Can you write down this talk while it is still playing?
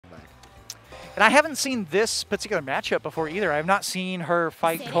And I haven't seen this particular matchup before either. I have not seen her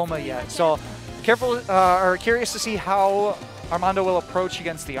fight Coma yet. So curious to see how Armando will approach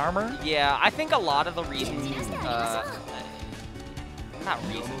against the armor. Yeah, I think a lot of the reasons, not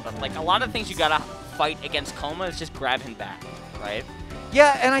reasons, but like a lot of things you gotta fight against Coma is just grab him back, right?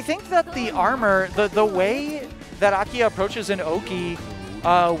 Yeah, and I think that the armor, the way that Akia approaches an Oki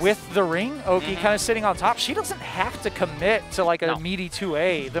with the ring, Oki kind of sitting on top, she doesn't have to commit to like a meaty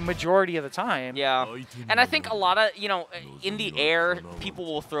 2A the majority of the time. Yeah, and I think a lot of, you know, in the air, people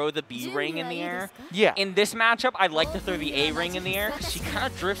will throw the B ring in the air. Yeah. In this matchup, I'd like to throw the A ring in the air because she kind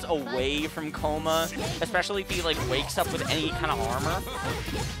of drifts away from Coma, especially if he like wakes up with any kind of armor.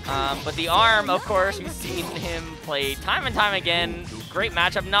 But the arm, of course, we've seen him play time and time again. Great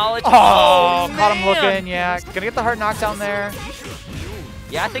matchup knowledge. Oh, caught him looking, yeah. Gonna get the hard knockdown there.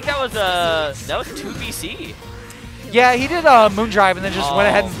 Yeah, I think that was 2BC. Yeah, he did a moon drive and then just went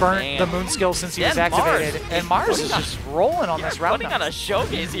ahead and burnt the moon skill since he was activated. And Mars is just rolling on this round. Putting on a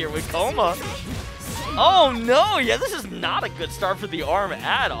showcase here with Coma. Oh no, yeah, this is not a good start for the arm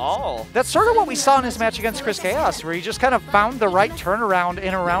at all. That's sort of what we saw in his match against Chris Chaos, where he just kind of found the right turnaround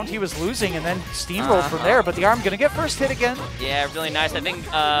in a round he was losing and then steamrolled from there. But the arm gonna get first hit again. Yeah, really nice. I think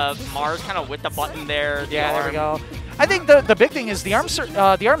Mars kind of with the button there. Yeah, there we go. I think the big thing is the arm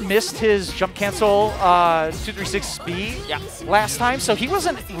missed his jump cancel 236B last time, so he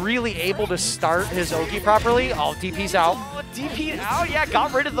wasn't really able to start his Oki properly. Oh, DP's out. Oh, DP'd out, yeah,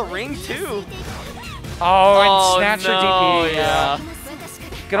 got rid of the ring too. Oh, and snatched her DP. Yeah.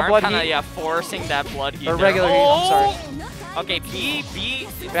 Gonna blood heat. Yeah, forcing that blood heat. Or regular heat, I'm sorry. Okay, B.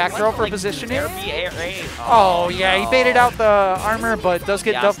 Back throw for positioning. A. Oh, yeah, he baited out the armor, but does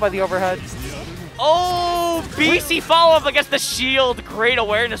get duffed by the overhead. Oh, BC follow-up against the shield. Great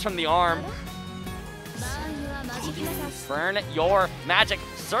awareness from the arm. Burn your magic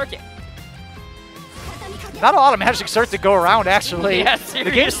circuit. Not a lot of magic circuit to go around, actually. Yeah, the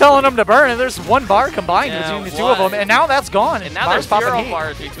game's telling them to burn, and there's one bar combined between the two of them, and now that's gone. And now there's 0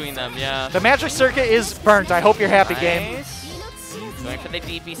 bars between them, yeah. The magic circuit is burnt. I hope you're happy, game. Going for the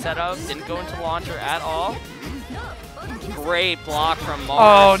DP setup. Didn't go into launcher at all. Great block from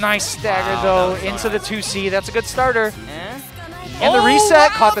Mars. Oh, nice stagger, though, into the 2C. That's a good starter. And the reset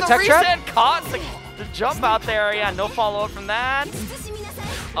caught the tech trap. Reset caught the jump out there. Yeah, no follow-up from that.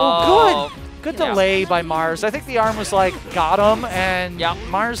 Oh, good. Good delay by Mars. I think the arm was like, got him, and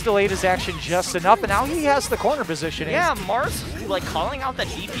Mars delayed his action just enough, and now he has the corner positioning. Yeah, Mars like calling out that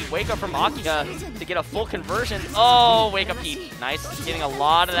DP wake up from Akia to get a full conversion. Oh, wake up heat. Nice. Getting a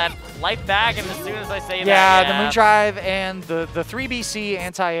lot of that life back, and as soon as I say that, yeah, the moon drive and the 3BC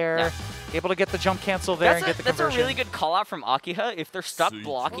anti-air. Yeah. Able to get the jump cancel there and get the conversion. That's a really good call out from Akiha. If they're stuck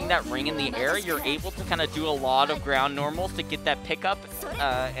blocking that ring in the air, you're able to kind of do a lot of ground normals to get that pickup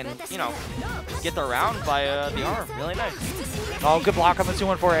and, you know, get the round by the arm. Really nice. Oh, good block on the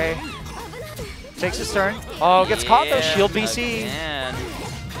 214A. Takes his turn. Oh, gets caught though. Shield BC. And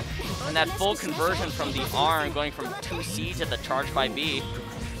that full conversion from the arm going from 2C to the charge 5B.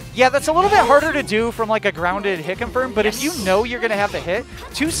 Yeah, that's a little bit harder to do from like a grounded hit confirm, but if you know you're going to have the hit,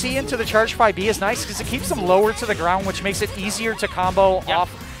 2C into the charge 5B is nice because it keeps them lower to the ground, which makes it easier to combo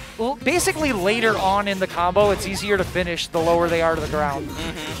off. Well, basically later on in the combo, it's easier to finish the lower they are to the ground.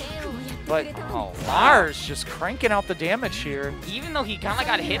 But Mars just cranking out the damage here. Even though he kind of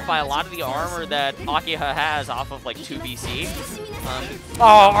got hit by a lot of the armor that Akiha has off of like 2BC.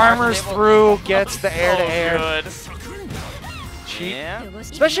 Armor's through, gets the air-to-air. Good. Yeah.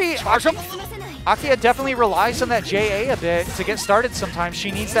 Especially, Akia definitely relies on that JA a bit to get started sometimes. She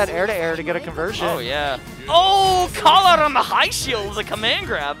needs that air-to-air to get a conversion. Oh, yeah. Oh, call out on the high shield with a command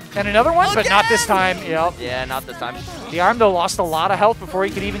grab. And another one, but not this time. Yep. Yeah, not this time. The arm, though, lost a lot of health before he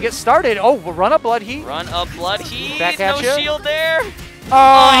could even get started. Oh, run up blood heat. Run up blood heat. Back at no you. shield there. Oh,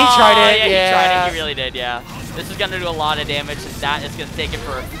 he tried it. Yeah, he tried it. He really did, yeah. This is going to do a lot of damage, and that is going to take it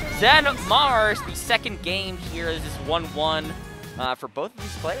for Zen Mars. The second game here is 1-1. For both of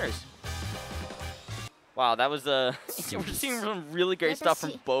these players. Wow, that was we're seeing some really great stuff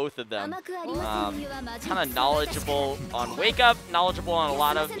from both of them. Kind of knowledgeable on wake up, knowledgeable on a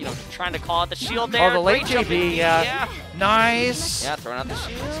lot of, you know, trying to call out the shield there. Oh, the late JB, yeah. Nice. Yeah, throwing out the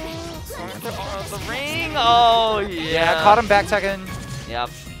shield. Throwing out the ring. Oh, yeah. Yeah, caught him back teching.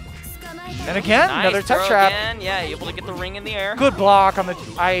 Yep. And again, nice another tech trap. Again. Yeah, able to get the ring in the air. Good block on the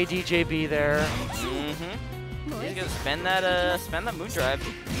IAD JB there. He's gonna spend that moon drive.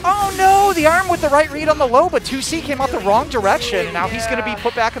 Oh no, the arm with the right read on the low, but 2C came out the wrong direction, and now he's gonna be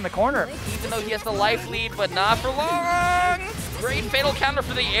put back in the corner. Even though he has the life lead, but not for long. Great fatal counter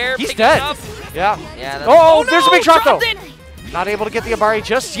for the air. He's dead. Up. Yeah. Yeah. Oh, there's a big drop though. Not able to get the Abari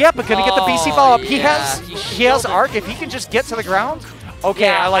just yet, but gonna get the BC follow-up. Yeah. He has arc. If he can just get to the ground, okay,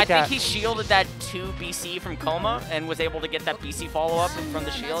 yeah, I like that. I think he shielded that 2 BC from Coma and was able to get that BC follow-up from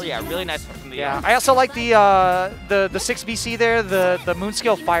the shield. Yeah, really nice from the I also like the 6 BC there, the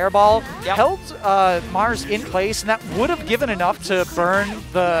Moonscale Fireball. Held Mars in place, and that would have given enough to burn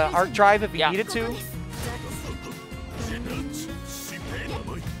the arc drive if he needed to.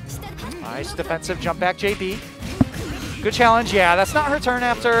 Nice defensive jump back, JP. Good challenge. Yeah, that's not her turn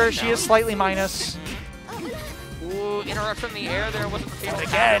after. She is slightly minus. Ooh, interruption in the air there wasn't the field.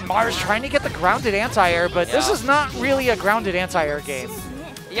 Again, Mars trying to get the grounded anti-air, but this is not really a grounded anti-air game.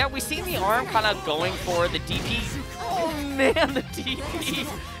 Yeah, we see the arm kind of going for the DP. Oh man, the DP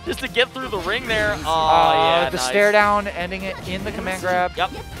just to get through the ring there. Oh yeah, the stare down, ending it in the command grab.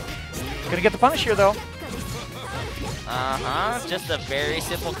 Yep. Gonna get the punish here though. Just a very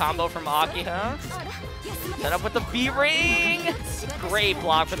simple combo from Akiha. Set up with the B-ring. Great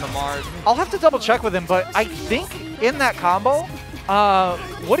block from the Mars. I'll have to double check with him, but I think in that combo,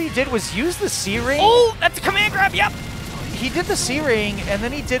 what he did was use the C-ring. Oh, that's a command grab, yep. He did the C-ring, and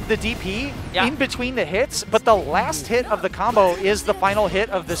then he did the DP in between the hits, but the last hit of the combo is the final hit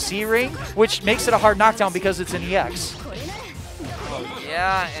of the C-ring, which makes it a hard knockdown because it's an EX.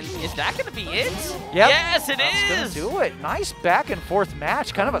 Yeah, and is that going to be it? Yep. Yes, it is. That's going to do it. Nice back and forth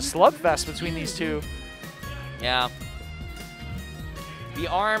match. Kind of a slugfest between these two. Yeah. The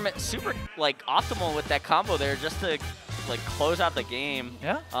arm super like optimal with that combo there just to like close out the game.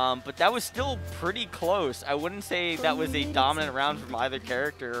 Yeah. But that was still pretty close. I wouldn't say that was a dominant round from either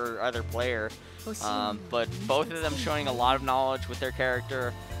character or either player. But both of them showing a lot of knowledge with their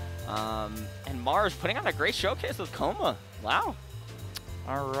character. And Mars putting on a great showcase with Coma. Wow.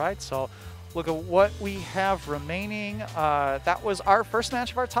 All right, so look at what we have remaining. That was our first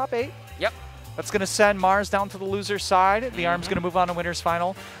match of our top 8. Yep. That's going to send Mars down to the loser side. The Arm's going to move on to winner's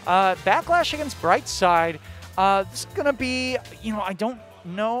final. Backlash against Brightside. It's going to be, I don't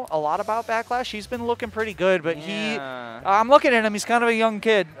know a lot about Backlash. He's been looking pretty good, but I'm looking at him. He's kind of a young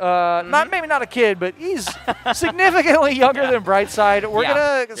kid. Maybe not a kid, but he's significantly younger than Brightside. We're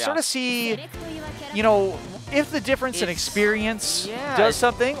going to sort of see, if the difference in experience does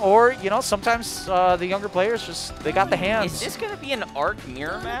something, or, sometimes the younger players they got the hands. Is this going to be an arc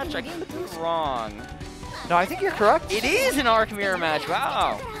mirror match? I could be wrong. No, I think you're correct. It is an arc mirror match.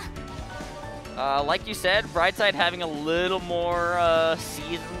 Wow. Like you said, Brightside having a little more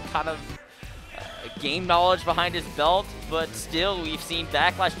seasoned kind of game knowledge behind his belt, but still we've seen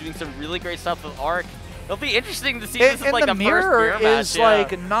Backlash doing some really great stuff with arc. It'll be interesting to see this is like a first mirror match. Is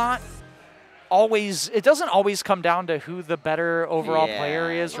like not always, it doesn't always come down to who the better overall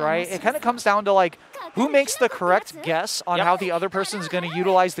player is, right? It kind of comes down to like who makes the correct guess on how the other person is going to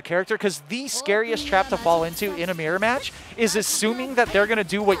utilize the character, because the scariest trap to fall into in a mirror match is assuming that they're going to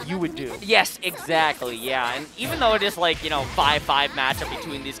do what you would do. Yes, exactly, yeah. And even though it is like, 5-5 matchup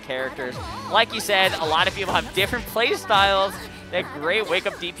between these characters, like you said, a lot of people have different play styles. That great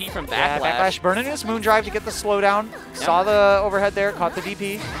wake-up DP from Backlash. Yeah, Backlash burning his Moondrive to get the slowdown. Saw the overhead there, caught the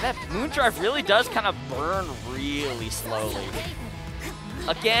DP. And that Moondrive really does kind of burn really slowly.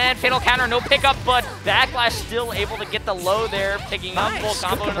 Again, fatal counter, no pickup, but Backlash still able to get the low there, picking up full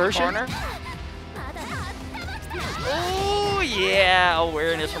combo in the corner. Oh, yeah,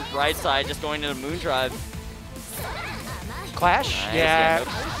 awareness from Brightside, just going to the Moondrive. Clash,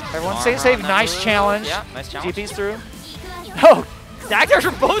 Nice, Everyone stay safe, nice challenge. Yeah, nice challenge. DP's through. Oh, Daggers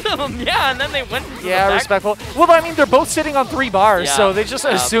for both of them, and then they went. Respectful. Well, I mean, they're both sitting on 3 bars, so they just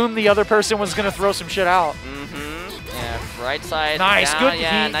assumed the other person was going to throw some shit out. Yeah, Brightside. Nice, good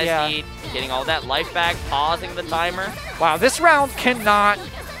heat. Nice heat. Getting all that life back, pausing the timer. Wow, this round cannot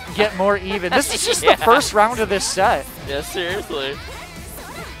get more even. This is just the first round of this set. Yeah, seriously.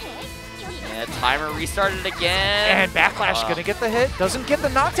 Yeah, timer restarted again. And Backlash gonna get the hit. Doesn't get the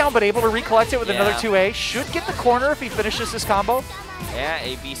knockdown, but able to recollect it with another 2A. Should get the corner if he finishes this combo. Yeah,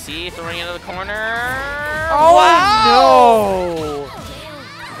 ABC throwing into the corner. Oh, wow! No!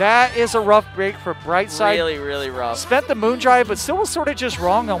 That is a rough break for Brightside. Really, really rough. Spent the Moondrive, but still was sort of just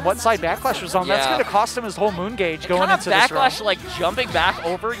wrong on what side Backlash was on. That's going to cost him his whole Moon gauge going into this round. Backlash, like, jumping back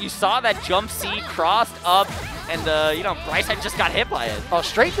over. You saw that jump C crossed up, and, Brightside just got hit by it. Oh,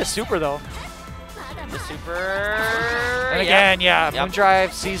 straight to super, though. The super. And again,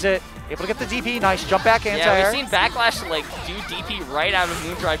 Moondrive sees it. Able to get the DP. Nice jump back anti-air. Yeah, we've seen Backlash, like, do DP right out of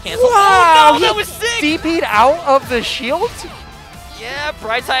Moondrive cancel. Wow! Oh, no, that was sick! DP'd out of the shield? Yeah,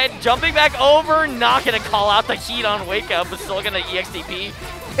 Brightside jumping back over, not going to call out the heat on Wake Up, but still going to EXDP.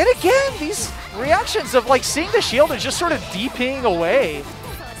 And again, these reactions of like seeing the shield and just sort of DPing away.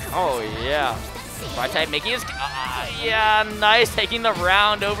 Oh, yeah. Right side making his, yeah, nice, taking the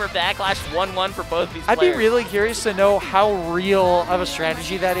round over backlash 1-1 for both these players. I'd be really curious to know how real of a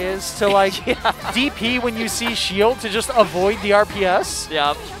strategy that is to like DP when you see shield to just avoid the RPS.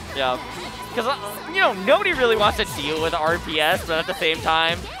 Yep, yep. Because, you know, nobody really wants to deal with RPS, but at the same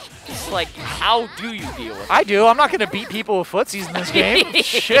time, it's like, how do you deal with it? I do. I'm not going to beat people with footsies in this game.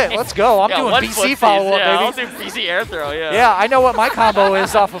 Shit, let's go. I'm doing BC follow-up, yeah, baby. I'll do BC air throw, yeah. Yeah, I know what my combo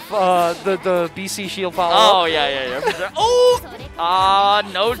is off of the BC shield follow-up. Oh, yeah. Oh!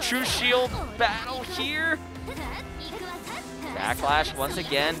 No true shield battle here. Backlash once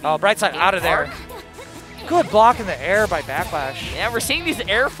again. Oh, bright side out of there. Good block in the air by backlash. Yeah, we're seeing these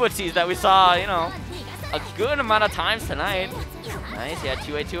air footsies that we saw, you know, a good amount of times tonight. Nice, yeah,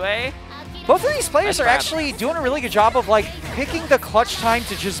 2A. Both of these players Nice are grab. actually doing a really good job of like picking the clutch time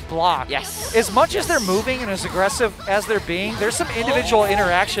to just block. Yes. As much as they're moving and as aggressive as they're being, there's some individual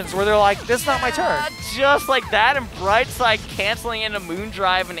interactions where they're like, this is not my turn. Just like that, and Brightside canceling into Moon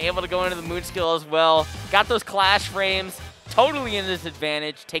Drive and able to go into the Moon skill as well. Got those clash frames. Totally in this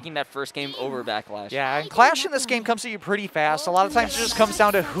advantage, taking that first game over backlash. Yeah, and Clash in this game comes at you pretty fast. A lot of times it just comes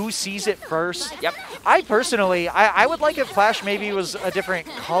down to who sees it first. Yep. I personally, I would like if Clash maybe was a different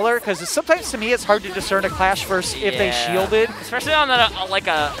color, because sometimes to me it's hard to discern a Clash first if they shielded. Especially on like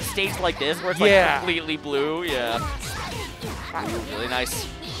a stage like this where it's like completely blue. Yeah. Really nice.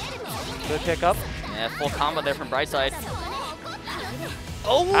 Good pickup. Yeah, full combo there from Brightside.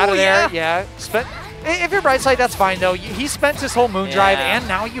 Oh, out of there, yeah. If you're Brightside, that's fine, though. He spent his whole Moon Drive, and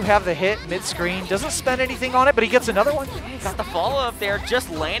now you have the hit mid-screen. Doesn't spend anything on it, but he gets another one. Got the follow-up there, just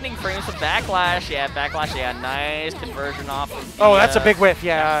landing frames with Backlash. Yeah, Backlash, yeah, nice conversion off of the, that's a big whiff,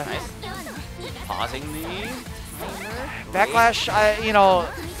 yeah. Nice. Pausing the... Backlash, you know,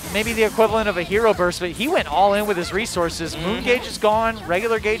 maybe the equivalent of a hero burst, but he went all in with his resources. Moon gauge is gone,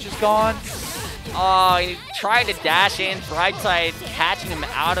 regular gauge is gone. Oh, he tried to dash in. Brightside catching him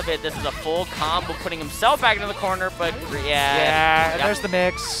out of it. This is a full combo, putting himself back into the corner, but yeah. And there's the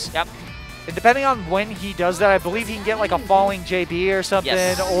mix. Yep. And depending on when he does that, I believe he can get like a falling JB or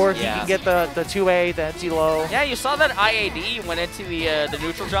something, or he can get the 2A, the empty low. Yeah, you saw that IAD went into the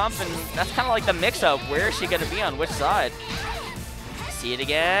neutral jump, and that's kind of like the mix-up. Where is she going to be on which side? See it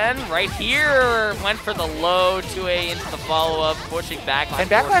again, right here. Went for the low 2A into the follow-up, pushing Backlash. And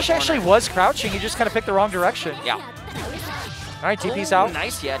Backlash actually was crouching. He just kind of picked the wrong direction. Yeah. All right, DP's out.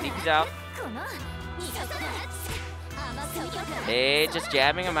 Nice, yeah, DP's out. Hey, just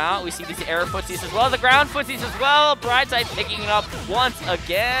jabbing him out. We see these air footsies as well as the ground footsies as well. Brightside picking it up once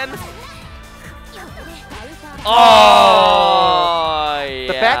again. Oh, yeah.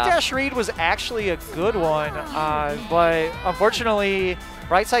 The backdash read was actually a good one, but unfortunately,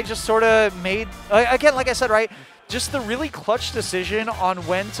 Brightside just sort of made, again, like I said, right, just the really clutch decision on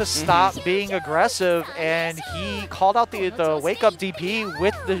when to stop being aggressive, and he called out the wake-up DP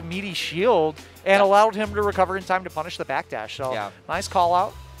with the meaty shield and allowed him to recover in time to punish the backdash. So nice call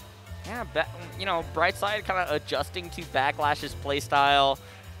out. Yeah, you know, Brightside kind of adjusting to Backlash's playstyle.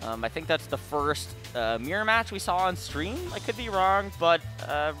 I think that's the first mirror match we saw on stream. I could be wrong, but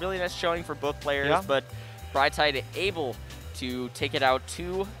really nice showing for both players. Yeah. But Brightside able to take it out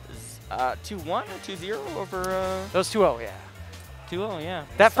 2-1 or 2-0 over... That was 2-0, yeah. 2-0, yeah.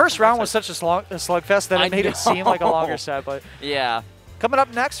 That first round was such a slugfest that it made it seem like a longer set. But yeah. Coming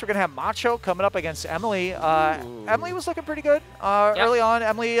up next, we're going to have Macho coming up against Emily. Emily was looking pretty good early on.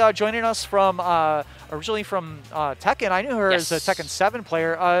 Emily joining us from originally from Tekken. I knew her as a Tekken 7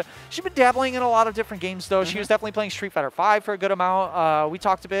 player. She's been dabbling in a lot of different games, though. She was definitely playing Street Fighter 5 for a good amount. We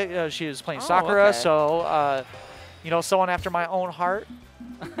talked a bit. She was playing Sakura, so, you know, someone after my own heart.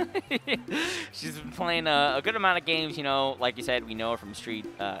 She's been playing a good amount of games, you know, like you said, we know her from not Street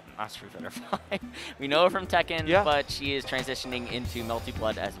Fighter 5. We know her from Tekken, but she is transitioning into Melty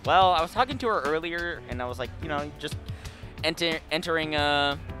Blood as well. I was talking to her earlier, and I was like, you know, just entering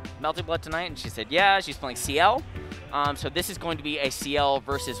Melty Blood tonight, and she said, yeah, she's playing CL. So this is going to be a CL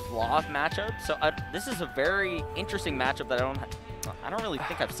versus Vlav matchup. So this is a very interesting matchup that I don't really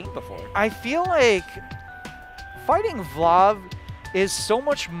think I've seen before. I feel like fighting Vlav is so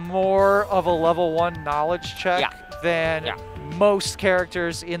much more of a level 1 knowledge check than most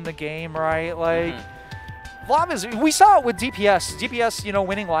characters in the game, right? Like, Vlav is, we saw it with DPS. DPS, you know,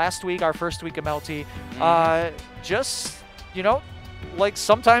 winning last week, our first week of Melty. Just, you know, like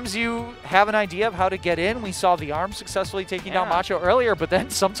sometimes you have an idea of how to get in. We saw the arm successfully taking down Macho earlier, but then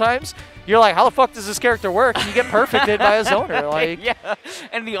sometimes you're like, how the fuck does this character work? And you get perfected by his owner. Like,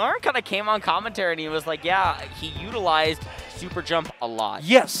 and the arm kind of came on commentary, and he was like, yeah, he utilized super jump a lot.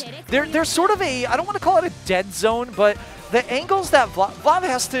 Yes, there's sort of a, I don't want to call it a dead zone, but the angles that Vlav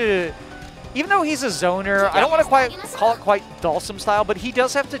has to even though he's a zoner, I don't want to quite call it quite Dhalsim style, but he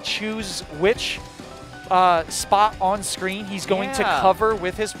does have to choose which spot on screen he's going to cover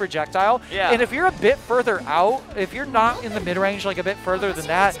with his projectile. And if you're a bit further out, if you're not in the mid-range like a bit further than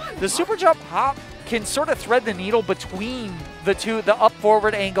that, the super jump hop can sort of thread the needle between the two, the up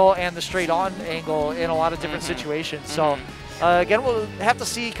forward angle and the straight on angle in a lot of different situations. So again, we'll have to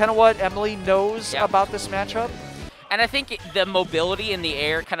see kind of what Emily knows about this matchup. And I think the mobility in the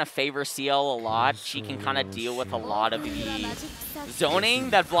air kind of favors CL a lot. She can kind of deal with a lot of the zoning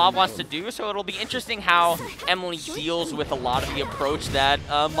that Vlad wants to do, so it'll be interesting how Emily deals with a lot of the approach that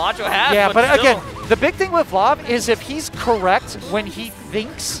Macho has. Yeah, but again, the big thing with Vlad is if he's correct when he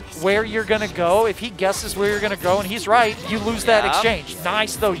thinks where you're going to go, if he guesses where you're going to go and he's right, you lose that exchange.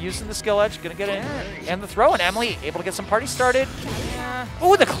 Nice, though, using the skill edge, going to get in. And the throw, and Emily able to get some party started.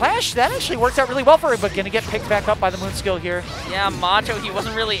 Oh, the clash, that actually worked out really well for her, but going to get picked back up by the moon skill here. Yeah, Macho, he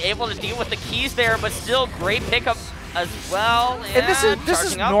wasn't really able to deal with the keys there, but still great pickup as well. And this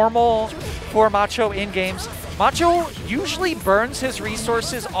is normal for Macho in games. Macho usually burns his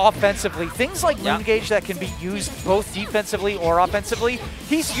resources offensively. Things like Moon Gauge that can be used both defensively or offensively,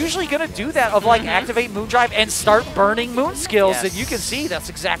 he's usually going to do that of like activate Moon Drive and start burning Moon skills. And you can see that's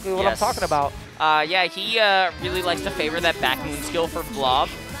exactly what I'm talking about. Yeah, he really likes to favor that back Moon skill for Blob.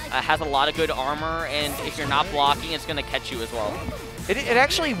 Has a lot of good armor, and if you're not blocking, it's going to catch you as well. It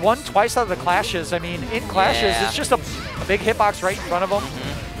actually won twice out of the clashes. I mean, in clashes, it's just a big hitbox right in front of him.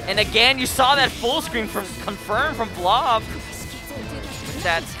 And again, you saw that full screen from confirmed from Blob.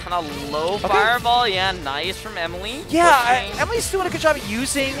 That's kind of low fireball. Yeah, nice from Emily. Yeah, Emily's doing a good job at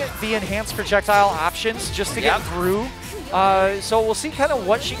using the enhanced projectile options just to get through. So we'll see kind of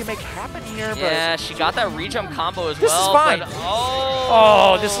what she can make happen here. Yeah, she got that re-jump combo as well. This is fine. But,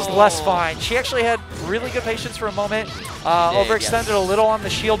 oh, this is less fine. She actually had really good patience for a moment. Overextended a little on the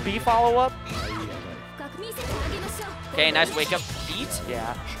shield B follow-up. Okay, nice wake-up beat.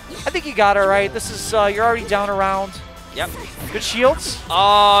 Yeah. I think you got her right. This is, you're already down a round. Yep. Good shields.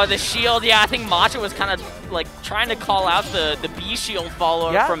 Oh, the shield. Yeah, I think Macho was kind of like trying to call out the B shield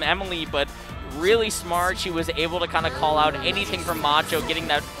follow-up from Emily, but really smart. She was able to kind of call out anything from Macho, getting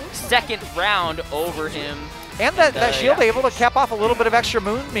that second round over him. And that shield able to cap off a little bit of extra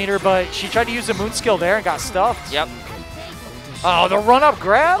moon meter, but she tried to use the moon skill there and got stuffed. Yep. Oh, the run-up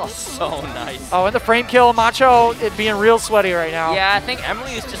grab. Oh, so nice. Oh, and the frame kill. Macho it being real sweaty right now. Yeah, I think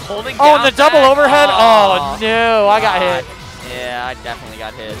Emily is just holding down. Oh, and the double overhead. Oh, no. I got hit. Yeah, I definitely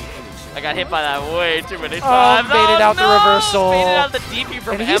got hit. I got hit by that way too many times. Baited out the reversal. Baited out the DP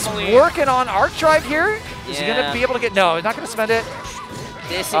from Emily. He's working on arc drive here. Is he going to be able to get... No, he's not going to spend it.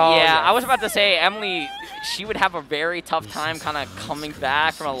 I was about to say, Emily... She would have a very tough time kind of coming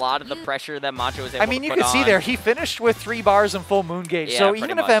back from a lot of the pressure that Macho was able to put on. I mean, you can see there, he finished with 3 bars and full moon gauge. So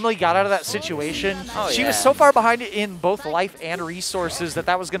even if Emily got out of that situation, she was so far behind in both life and resources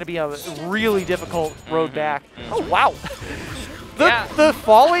that was going to be a really difficult road back. Oh, wow. The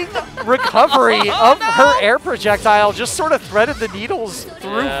falling recovery of her air projectile just sort of threaded the needles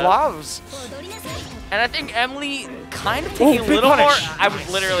through Vlav's. And I think Emily kind of taking a little more, I was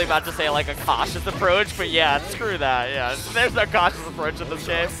literally about to say like a cautious approach, but yeah, screw that. Yeah, there's no cautious approach in this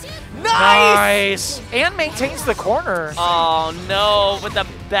game. Nice! And maintains the corner. Oh no, with the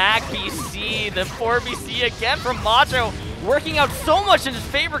back BC, the 4 BC again from Macho, working out so much in his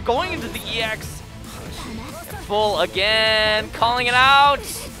favor going into the EX. Full again, calling it out.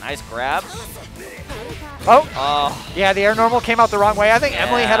 Nice grab. Oh, yeah, the air normal came out the wrong way. I think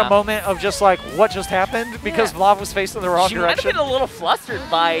Emily had a moment of just like, what just happened? Because Vlad was facing the wrong direction. She might have been a little flustered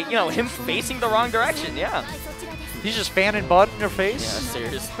by, you know, him facing the wrong direction, He's just fanning Bud in her face. Yeah,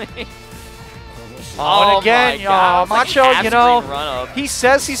 seriously. And again, Macho, like you know, he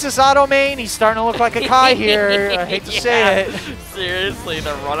says he's his auto main. He's starting to look like a Kai here. I hate to say it. Seriously,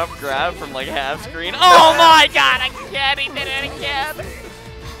 the run-up grab from like half screen. Oh my god, again, he did it again.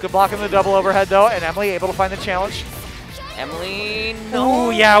 Good block in the double overhead, though, and Emily able to find the challenge. Emily, no.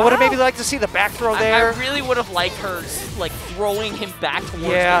 Ooh, yeah, I would have maybe liked to see the back throw there. I really would have liked her, like, throwing him back towards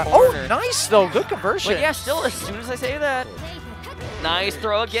the corner. Oh, nice, though. Good conversion. But yeah, still, as soon as I say that. Nice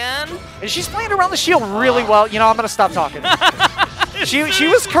throw again. And she's playing around the shield really well. You know, I'm going to stop talking. She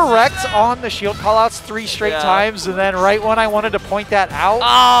was correct on the shield callouts 3 straight times, and then right when I wanted to point that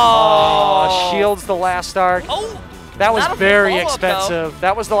out, shield's the last arc. Oh. That was very expensive.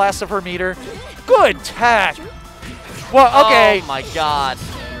 That was the last of her meter. Good tech. Well, okay. Oh my god.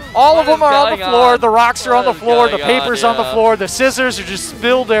 All of them are on the floor. The rocks are on the floor. The paper's on the floor. The scissors are just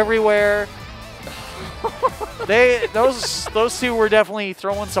spilled everywhere. Those two were definitely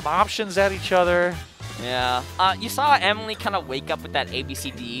throwing some options at each other. Yeah. You saw Emily kind of wake up with that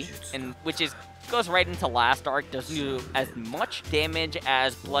ABCD, and which goes right into last arc. Doesn't do as much damage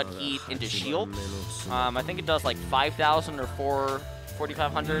as Blood Heat into Shield. I think it does like 5,000 or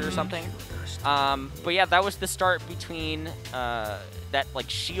 4,500 or something. But yeah, that was the start between that like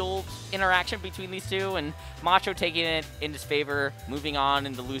Shield interaction between these two, and Macho taking it in his favor, moving on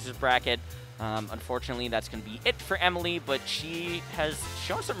in the losers bracket. Unfortunately, that's going to be it for Emily, but she has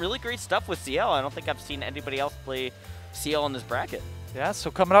shown some really great stuff with CL. I don't think I've seen anybody else play CL in this bracket. Yeah,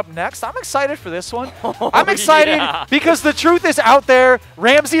 so coming up next, I'm excited for this one. I'm excited because the truth is out there.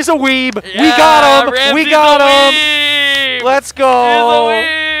 Ramsey's a weeb. Yeah, we got him. Ramsey's we got him. Weeb. Let's go.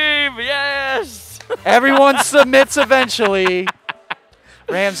 He's a weeb. Yes. Everyone submits eventually.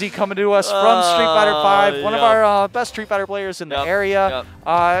 Ramsey coming to us from Street Fighter 5, one of our best Street Fighter players in the area.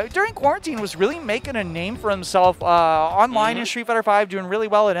 During quarantine, was really making a name for himself online in Street Fighter 5, doing really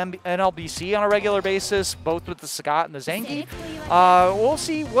well at NLBC on a regular basis, both with the Sagat and the Zangief. We'll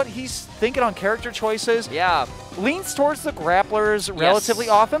see what he's thinking on character choices. Yeah. Leans towards the grapplers relatively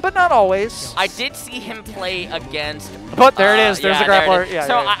often, but not always. I did see him play against... But there it is. There's the grappler. Yeah,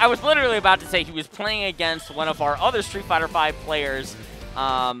 so I was literally about to say he was playing against one of our other Street Fighter 5 players.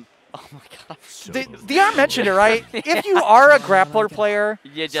 Oh my god. DR mentioned it, right? If you are a grappler player,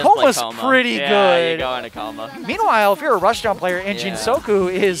 Koma's pretty good. You go into Koma. Meanwhile, if you're a rushdown player, and Jinsoku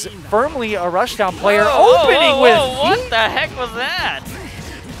is firmly a rushdown player, opening with what the heck was that?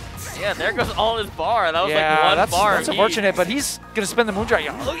 Yeah, there goes all his bar. That was like one bar. That's unfortunate, but he's going to spend the Moondrop.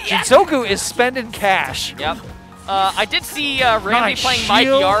 Jinsoku is spending cash. Yep. I did see Ramsey playing Mike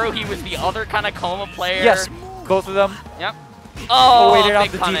Yaru. He was the other kind of Koma player. Yes, both of them. Yep. Oh,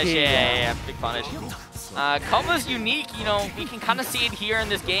 big punish. DP. Yeah, big punish. Koma's unique, you know, we can kind of see it here in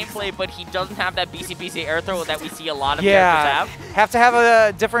this gameplay, but he doesn't have that BC air throw that we see a lot of characters have. Have to have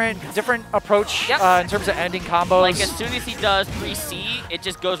a different approach in terms of ending combos. Like as soon as he does 3C, it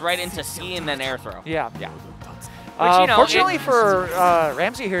just goes right into C and then air throw. Yeah. Which, you know, fortunately for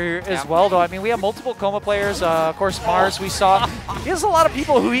Ramsey here as well, though, I mean, we have multiple Koma players. Of course, Mars, we saw. He has a lot of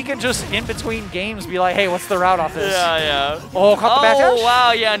people who he can just, in between games, be like, hey, what's the route off this? Yeah. Oh, caught the back dash? Oh,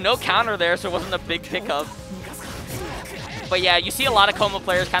 wow, yeah, no counter there, so it wasn't a big pickup. But yeah, you see a lot of Koma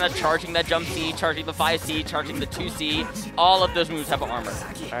players kind of charging that jump C, charging the 5C, charging the 2C. All of those moves have armor.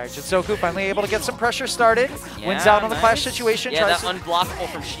 All right, Jinsoku finally able to get some pressure started. Wins out on the clash situation. Yeah, that unblockable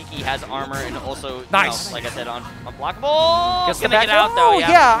from Shiki has armor and also, nice. You know, like I said, unblockable. Gets gonna get out though.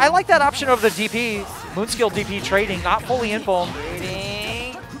 Yeah, I like that option of the DP, Moonskill DP trading, not fully info.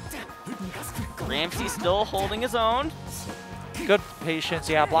 Trading. Ramsey still holding his own. Good patience,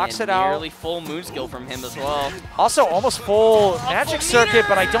 blocks it out. Nearly full Moonskill from him as well. Also, almost full magic circuit,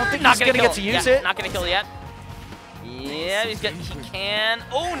 but I don't think he's going to get to use it. Not going to kill yet. Yeah, he can.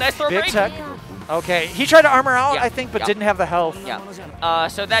 Oh, nice throw break. Big tech. Okay, he tried to armor out, I think, but didn't have the health. Yeah.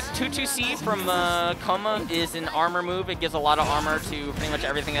 So that 2-2C from Koma is an armor move. It gives a lot of armor to pretty much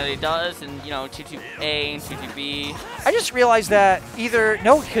everything that he does, and, you know, 2-2A and 2-2B. I just realized that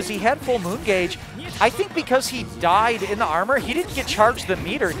because he had full moon gauge. I think because he died in the armor, he didn't get charged the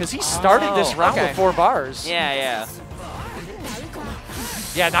meter because he started this round with 4 bars. Yeah.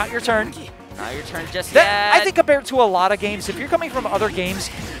 Yeah, not your turn. Not your turn just yet. I think compared to a lot of games, if you're coming from other games,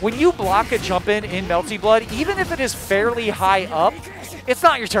 when you block a jump in Melty Blood, even if it is fairly high up, it's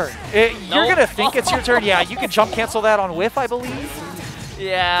not your turn. You're going to think it's your turn. Yeah, you can jump cancel that on whiff, I believe.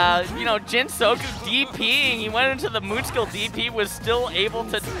 Yeah, you know, Jinsoku DPing, he went into the Moonskill DP, was still able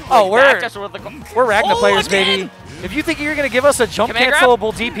to... we're Ragna players, baby. If you think you're going to give us a jump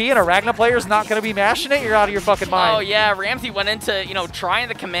cancelable DP and a Ragna player's not going to be mashing it, you're out of your fucking mind. Oh, yeah, Ramsey went into, you know, trying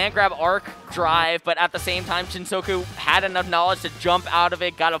the command grab arc drive, but at the same time, Jinsoku had enough knowledge to jump out of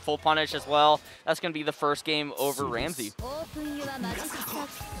it, got a full punish as well. That's going to be the first game over Ramsey.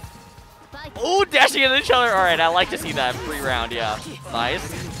 Oh, dashing into each other. All right, I like to see that pre-round,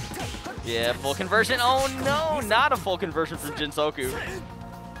 Nice. Yeah, full conversion. Oh, no, not a full conversion from Jinsoku.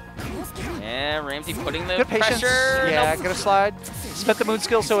 Yeah, Ramsey putting the pressure. Yeah, gonna slide. Spent the moon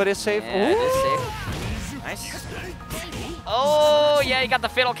skill, so it is safe. Yeah, it is safe. Nice. Oh, yeah, he got the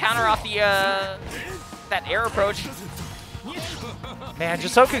fatal counter off the that air approach. Man,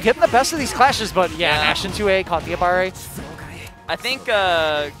 Jinsoku getting the best of these clashes, but Nash in 2A, caught the Abare. I think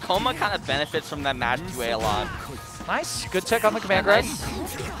Koma kind of benefits from that match 2A a lot. Nice. Good tech on the command grab.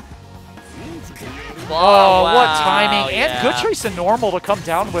 Oh, wow. What timing. And good choice in normal to come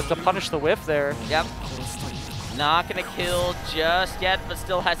down with to punish the whiff there. Yep. Not going to kill just yet, but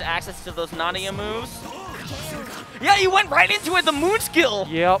still has access to those Nadia moves. Yeah, he went right into it, the moon skill.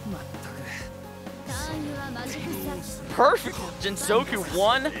 Yep. perfect. Jinsoku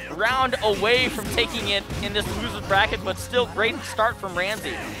 1 round away from taking it in this loser's bracket, but still great start from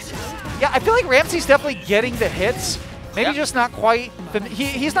Ramsey. Yeah, I feel like Ramsey's definitely getting the hits. Maybe just not quite.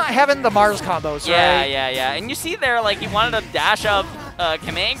 He's not having the Mars combos, right? Yeah. And you see there, like, he wanted to dash up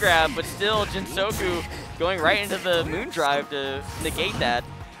command grab, but still Jinsoku going right into the moon drive to negate that.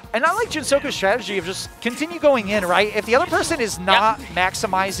 And I like Jinsoku's strategy of just continue going in, right? If the other person is not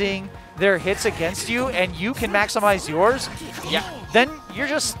maximizing their hits against you and you can maximize yours, then you're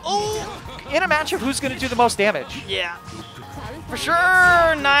just in a match of who's going to do the most damage. Yeah. For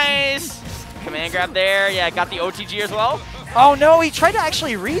sure. Nice. Command grab there. Yeah, got the OTG as well. Oh, no. He tried to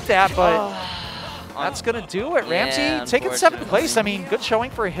actually read that, but that's going to do it. Ramsey taking 7th place. I mean, good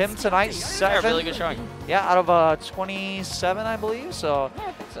showing for him tonight. Yeah, really good showing. Yeah, out of 27, I believe. So, yeah,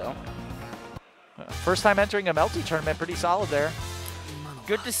 I think so. First time entering a Melty tournament. Pretty solid there.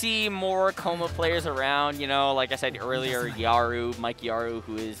 Good to see more Coma players around. You know, like I said earlier, Mike Yaru,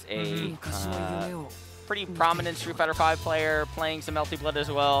 who is a pretty prominent Street Fighter V player, playing some Melty Blood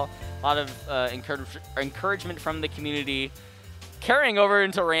as well. A lot of encouragement from the community. Carrying over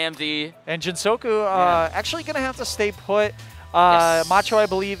into Ramsey. And Jinsoku actually going to have to stay put. Macho, I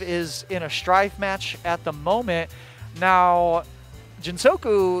believe, is in a Strive match at the moment. Now,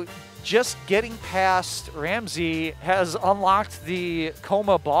 Jinsoku just getting past Ramsey has unlocked the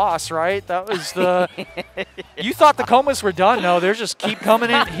Coma boss, right? That was the... You thought the Comas were done. No, they're just keep coming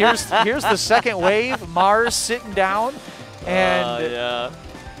in. Here's the second wave. Mars sitting down. And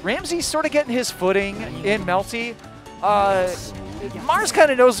Ramsey's sort of getting his footing in Melty. Mars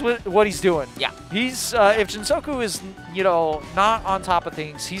kind of knows what he's doing. Yeah. He's if Jinsoku is, not on top of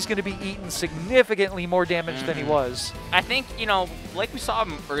things, he's going to be eating significantly more damage than he was. I think, like we saw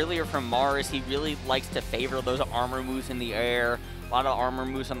earlier from Mars, he really likes to favor those armor moves in the air, a lot of armor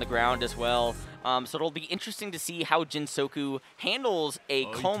moves on the ground as well. So it'll be interesting to see how Jinsoku handles a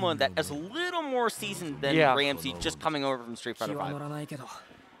Coma that is a little more seasoned than Ramsey, just coming over from Street Fighter V.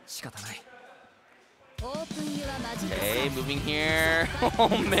 Okay, moving here.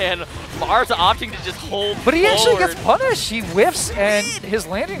 Oh, man. Mars opting to just hold But he actually forward. gets punished. He whiffs, and his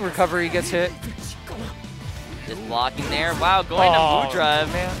landing recovery gets hit. Just blocking there. Wow, going to moon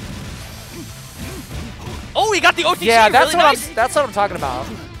drive. Man. Oh, he got the OTG. Yeah, that's really what nice. that's what I'm talking about.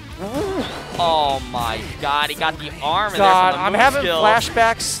 Oh, my God. He got the arm. God, and I'm having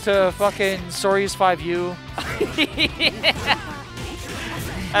flashbacks to fucking Sori's 5U.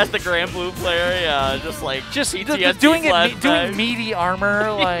 As the Grand Blue player, just like doing meaty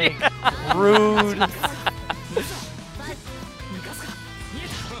armor, like rude.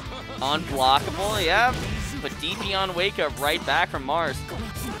 Unblockable, yeah. But DP on Wake Up right back from Mars.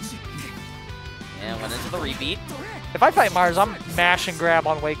 And went into the rebeat. If I fight Mars, I'm mash and grab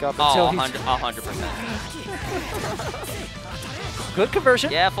on Wake Up until 100%. Good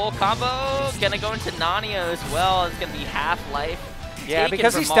conversion. Yeah, full combo. Gonna go into Nania as well. It's gonna be Half-Life. Yeah,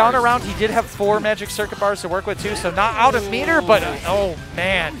 because he's down around, he did have 4 magic circuit bars to work with too, so not out of meter, but oh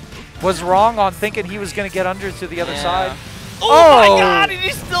man, was wrong on thinking he was going to get under to the other side. Oh my God, and he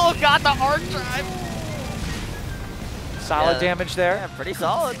still got the arc drive. Solid damage there. Yeah, pretty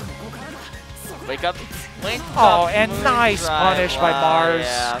solid. Wake up. And nice punish by Mars.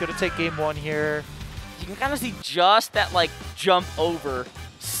 Gonna take game 1 here. You can kind of see just that jump over.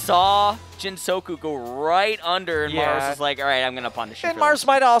 Saw Jinsoku go right under, and Mars is like, all right, I'm going to punish you. And Mars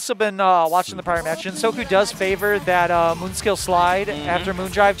might have also been watching the prior match. Jinsoku does favor that moon skill slide after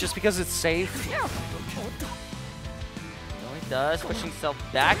moon drive just because it's safe. Yeah. He does, pushing himself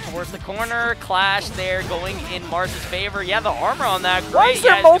back towards the corner. Clash there going in Mars' favor. Yeah, the armor on that, great. Why is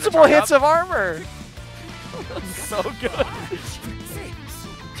there multiple hits of armor? So good.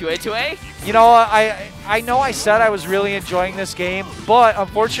 2A, 2A? I know I said I was really enjoying this game, but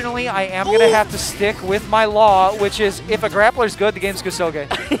unfortunately I am going to have to stick with my law, which is if a grappler's good, the game's Skokie.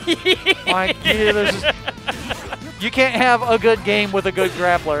 You can't have a good game with a good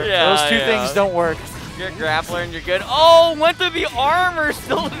grappler. Yeah, those two things don't work. You're a grappler and you're good. Oh, went through the armor.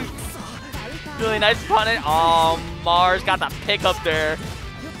 Still really nice punish. Oh, Mars got the pick up there.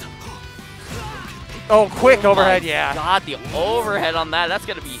 Oh, quick overhead, yeah. God, the overhead on that. That's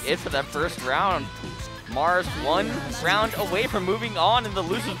going to be it for that first round. Mars 1 round away from moving on in the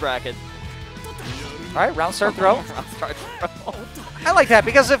losers bracket. All right, round start throw. Round start throw. I like that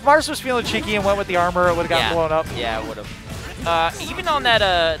because if Mars was feeling cheeky and went with the armor, it would have gotten blown up. Yeah, it would have. Even on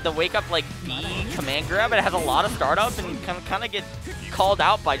that the wake up B command grab, it has a lot of startup and kind of get called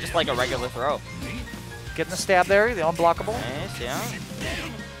out by just like a regular throw. Getting the stab there, the unblockable. Nice, yeah.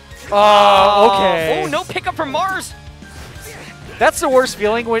 Oh, okay. Oh, no pickup from Mars. That's the worst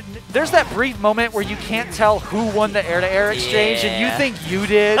feeling when there's that brief moment where you can't tell who won the air-to-air exchange and you think you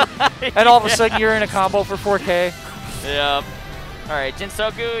did, and all of a sudden you're in a combo for 4K. Yep. All right,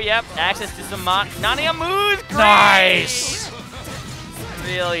 Jinsoku, yep, access to some Nania moves. Great. Nice!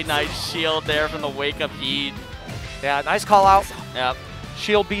 Really nice shield there from the wake-up heat. Yeah, nice call out. Yep.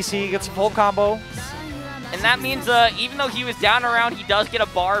 Shield BC gets a full combo. And that means even though he was down around, he does get a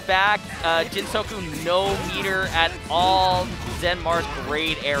bar back. Jinsoku, no meter at all. Zen Mars,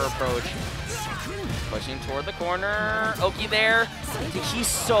 great air approach. Pushing toward the corner. Oki there.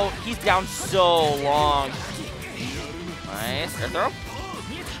 He's down so long. Nice. Air throw.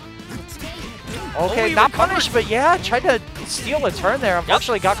 Okay, not punished, but yeah, tried to steal a turn there.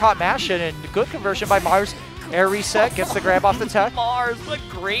 Unfortunately, got caught mashing, and good conversion by Mars. Air reset, gets the grab off the tech. Mars, what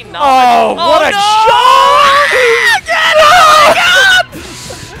great knowledge. Oh, what a shot! Get oh my god!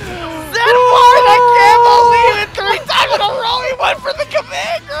 Zen Mars, I can't believe it! 3 times in a row he went for the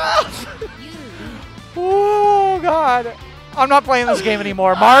command grab! Oh, God. I'm not playing this game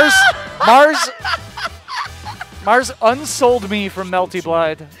anymore. Mars unsold me from Melty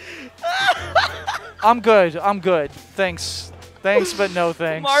Blood. I'm good. Thanks, but no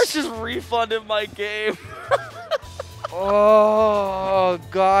thanks. Mars just refunded my game. Oh,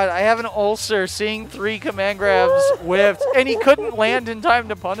 God. I have an ulcer seeing 3 command grabs whiffed, and he couldn't land in time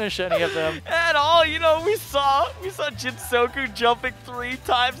to punish any of them. At all, you know, we saw Jinsoku jumping 3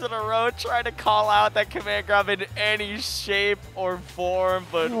 times in a row, trying to call out that command grab in any shape or form,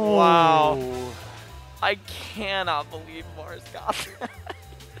 but wow. I cannot believe Mars got that.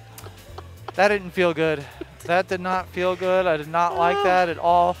 That didn't feel good. That did not feel good. I did not like that at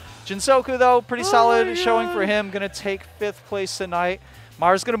all. Jinsoku, though, pretty solid showing for him. Going to take 5th place tonight.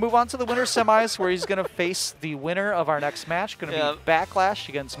 Mars going to move on to the winner semis, where he's going to face the winner of our next match. Going to be Backlash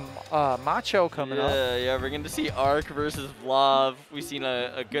against Macho coming up. Yeah, we're going to see Arc versus Vlav. We've seen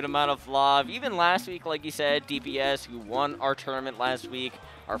a good amount of Vlav. Even last week, like you said, DPS, who won our tournament last week,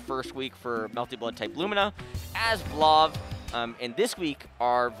 our first week for Melty Blood type Lumina, as Vlav. And this week,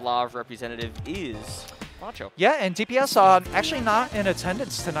 our Vlav representative is Macho. Yeah, and DPS actually not in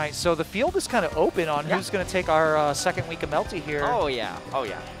attendance tonight, so the field is kind of open on who's going to take our second week of Melty here. Oh, yeah. Oh,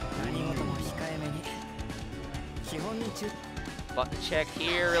 yeah. Button check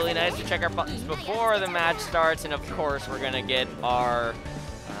here. Really nice to check our buttons before the match starts. And, of course, we're going to get our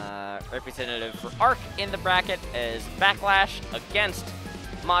representative for Arc in the bracket as Backlash against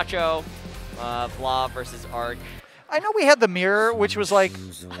Macho. Vlav versus Arc. I know we had the mirror, which was like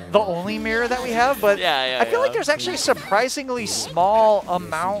the only mirror that we have, but I feel like there's actually a surprisingly small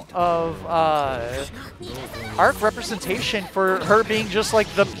amount of Arc representation for her being just like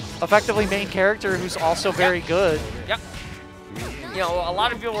the effectively main character who's also very good. Yep. You know, a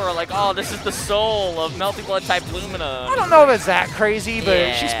lot of people were like, oh, this is the soul of Melty Blood type Lumina. I don't know if it's that crazy,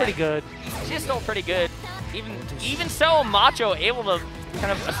 but she's pretty good. She's still pretty good. Even so, Macho able to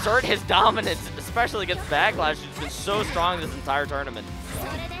kind of assert his dominance, especially against Backlash, who's been so strong this entire tournament.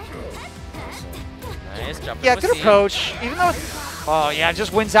 Nice jump. Yeah, good approach. Even though,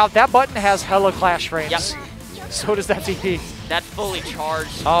 just wins out. That button has hella clash frames. Yep. So does that DP. That's fully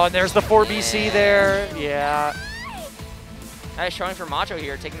charged. Oh, and there's the 4BC there. Yeah. Nice showing for Macho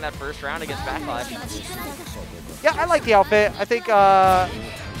here, taking that first round against Backlash. Yeah, I like the outfit. I think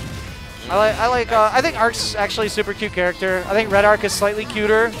I think Arc's actually a super cute character. I think Red Arc is slightly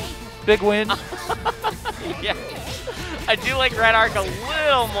cuter. Big win. Yeah. I do like Red Arc a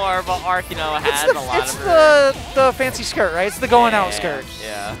little more, but Arc, you know, has a lot of her. It's the fancy skirt, right? It's the going out skirt.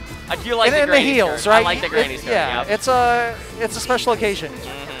 Yeah. I do like the granny heels, skirt. right? I like the granny skirt. Yeah, yep. It's a special occasion.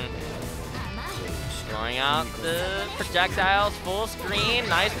 Throwing out the projectiles, full screen,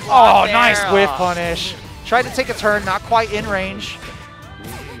 nice block there. Nice whiff punish. Tried to take a turn, not quite in range.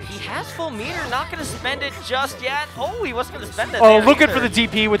 Has full meter, not going to spend it just yet. Oh, he wasn't going to spend it. Oh, looking for the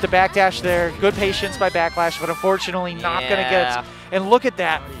DP with the backdash there. Good patience by Backlash, but unfortunately not going to get it. And look at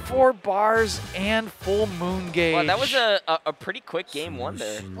that, 4 bars and full moon gauge. Well, that was a pretty quick game 1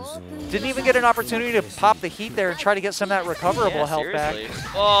 there. Didn't even get an opportunity to pop the heat there and try to get some of that recoverable health back.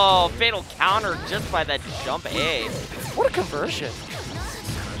 Oh, fatal counter just by that jump A. What a conversion.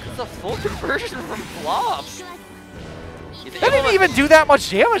 It's a full conversion from Vlav. That didn't even do that much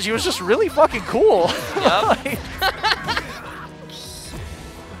damage. He was just really fucking cool. Yep.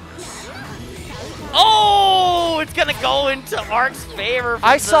 Oh, it's going to go into Arc's favor.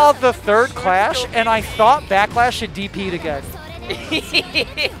 I saw the 3rd clash, and I thought Backlash had DP'd again.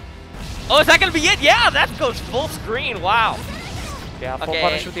 Oh, is that going to be it? Yeah, that goes full screen. Wow. Yeah, full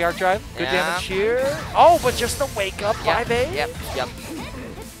punish with the arc drive. Good damage here. Oh, but just the wake up by Bay. Yep.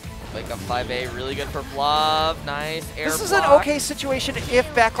 Wake up 5A, really good for Fluff. Nice air This is block. an okay situation if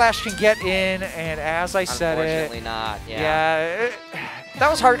Backlash can get in, and as I said Unfortunately not, that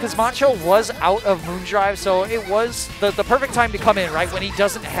was hard because Macho was out of Moondrive, so it was the perfect time to come in, right, when he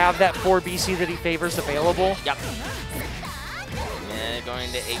doesn't have that 4 BC that he favors available. Yep. And going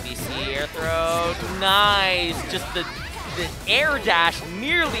to ABC air throw. Nice. Just the air dash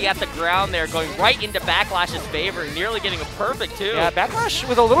nearly at the ground there, going right into Backlash's favor, nearly getting a perfect too. Yeah, Backlash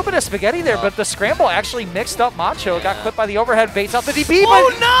with a little bit of spaghetti there, but the scramble actually mixed up Macho. Got clipped by the overhead, baits out the DB, oh,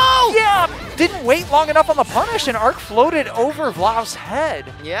 but no! Yeah, didn't wait long enough on the punish, and Arc floated over Vlav's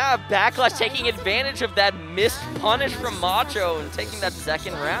head. Yeah, Backlash taking advantage of that missed punish from Macho and taking that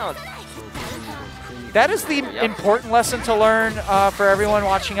second round. That is the important lesson to learn for everyone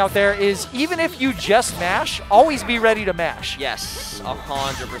watching out there is even if you just mash, always be ready to mash. Yes,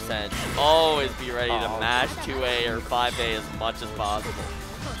 100%. Always be ready to mash 2A or 5A as much as possible.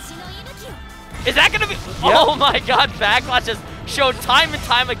 Is that going to be... Yep. Oh my god, Backlash has showed time and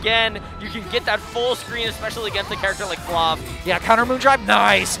time again you can get that full screen, especially against a character like Flav. Yeah, counter Moondrive,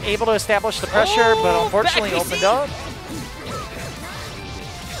 nice. Able to establish the pressure, but unfortunately opened up.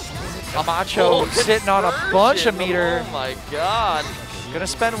 Macho sitting on a bunch of meter. Oh my god. Gonna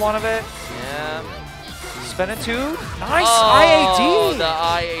spend one of it. Yeah. Spending 2. Nice IAD. The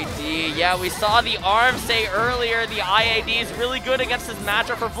IAD. Yeah, we saw the arm say earlier the IAD is really good against this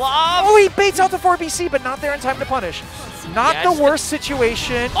matchup for Vlav. Oh, he baits out the 4BC, but not there in time to punish. Not the worst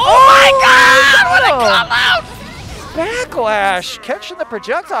situation. Oh my god! What a come out! Backlash catching the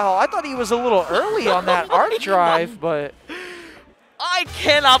projectile. I thought he was a little early on that arc drive, but... I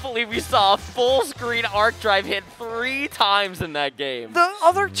cannot believe we saw a full screen arc drive hit 3 times in that game. The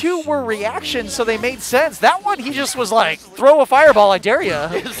other 2 were reactions, so they made sense. That one, he just was like, throw a fireball, I dare ya.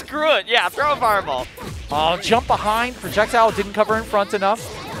 Screw it, yeah, throw a fireball. Oh, jump behind. Projectile didn't cover in front enough.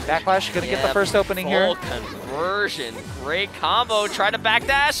 Backlash gonna get the first opening here. Conversion, great combo. Try to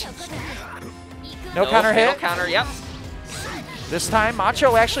backdash. No counter hit. No counter, yep. This time,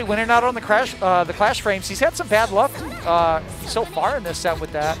 Macho actually winning out on the clash frames. He's had some bad luck so far in this set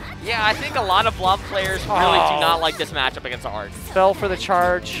with that. Yeah, I think a lot of Bluff players really do not like this matchup against Art. Fell for the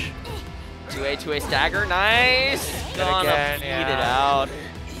charge. 2A stagger, nice. Gonna beat it out.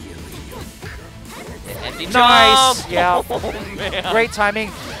 Nice, yeah. Oh, man. Great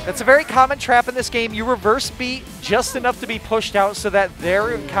timing. That's a very common trap in this game. You reverse beat just enough to be pushed out so that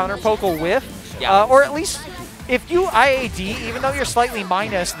their counter poke will whiff, or at least. If you IAD, even though you're slightly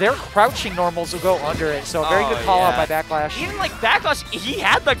minus, their crouching normals will go under it. So a very good call out by Backlash. Even like Backlash, he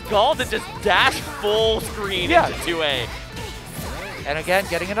had the gall to just dash full screen into 2A. And again,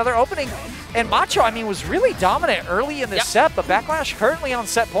 getting another opening. And Macho, I mean, was really dominant early in this set, but Backlash currently on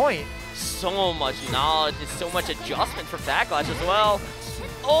set point. So much knowledge and so much adjustment for Backlash as well.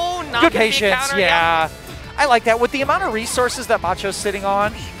 Oh, not good patience, counter, yeah. I like that. With the amount of resources that Macho's sitting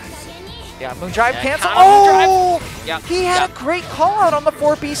on, yeah, Moondrive cancel. Oh! Yep. He had a great call out on the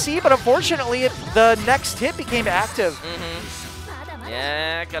 4BC, but unfortunately, the next hit became active.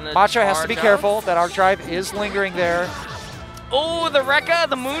 Yeah, gonna Macho has to be careful. That arc drive is lingering there. Oh, the Rekka,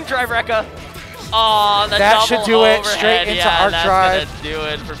 the Moondrive Rekka. Oh, the that double should do overhead. it straight into arc that's drive. Gonna do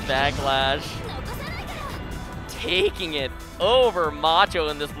it for Backlash. Taking it over Macho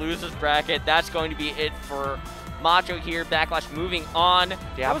in this losers bracket. That's going to be it for Macho here. Backlash moving on.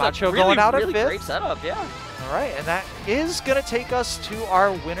 Yeah, Macho going out at 5th. Great setup, yeah. All right, and that is going to take us to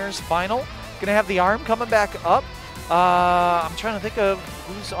our winners final. Going to have the arm coming back up. I'm trying to think of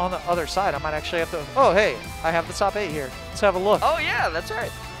who's on the other side. I might actually have to. Oh, hey, I have the top 8 here. Let's have a look. Oh, yeah, that's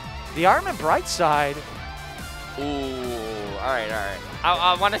right. The arm and bright side. Ooh, all right.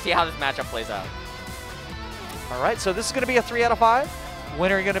 I want to see how this matchup plays out. All right, so this is going to be a 3 out of 5.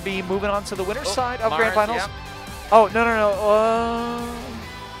 Winner going to be moving on to the winner's side of Grand Finals. Yeah. Oh, no.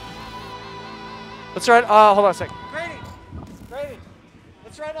 Let's write, hold on a second. Grady.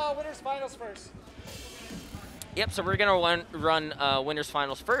 Let's write winners finals first. Yep, so we're going to run winners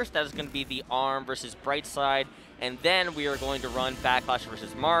finals first. That is going to be the ARM versus Brightside. And then we are going to run Backlash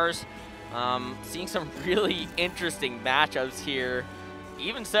versus Mars. Seeing some really interesting matchups here.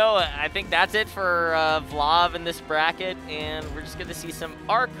 Even so, I think that's it for Vlav in this bracket. And we're just going to see some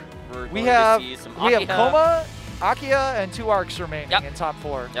Arc. We have Koma, Akia, and 2 arcs remaining in top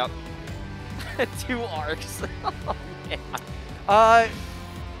 4. Yep. 2 arcs. Oh, man.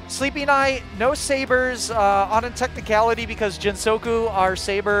 Sleepy Night, no sabers on a technicality because Jinsoku, our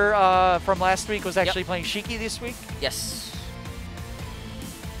saber from last week, was actually playing Shiki this week. Yes.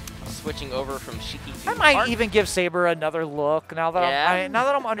 switching over from Shiki to I might Arc. even give Saber another look now that now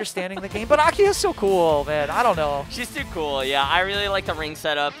that I'm understanding the game. But Aki is so cool, man. I don't know. She's too cool, yeah. I really like the ring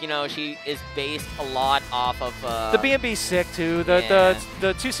setup. You know, she is based a lot off of the B&B's sick too. The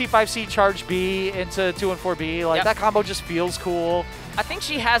 2C 5C charge B into 2 and 4B, like that combo just feels cool. I think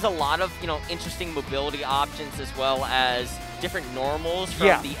she has a lot of, you know, interesting mobility options as well as different normals from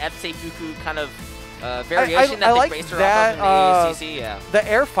the Etsei Fuku kind of variation that they like based her that, off of in the ACC. The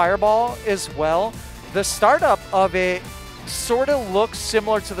air fireball as well. The startup of it sort of looks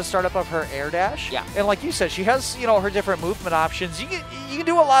similar to the startup of her air dash. Yeah. And like you said, she has, you know, her different movement options. You can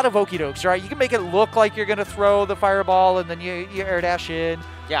do a lot of okie dokes, right? You can make it look like you're gonna throw the fireball and then you air dash in.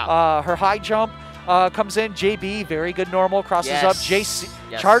 Yeah. Her high jump comes in. JB, very good normal, crosses up. JC,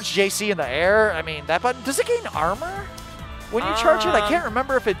 charge JC in the air. I mean, that button, does it gain armor when you charge it? I can't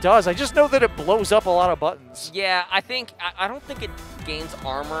remember if it does. I just know that it blows up a lot of buttons. Yeah, I don't think it gains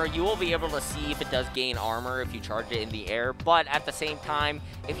armor. You will be able to see if it does gain armor if you charge it in the air, but at the same time,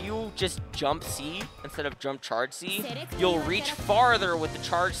 if you just jump C instead of jump charge C, you'll reach farther with the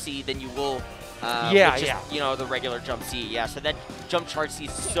charge C than you will you know, the regular jump C. Yeah, so that jump charge C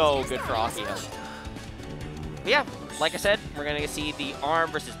is so good for Akiha. But yeah, like I said, we're going to see the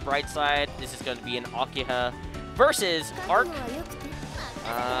ARM versus Brightside. This is going to be an Akiha versus Arc.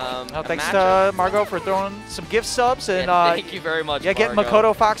 Thanks to Margot for throwing some gift subs, and thank you very much. Yeah, get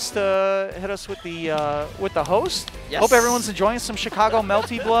Makoto Fox to hit us with the host. Yes. Hope everyone's enjoying some Chicago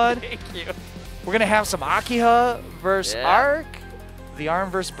Melty blood. Thank you. We're gonna have some Akiha versus Arc, the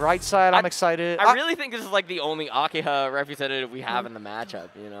ARM versus Brightside. I'm excited. I really think this is like the only Akiha representative we have in the matchup.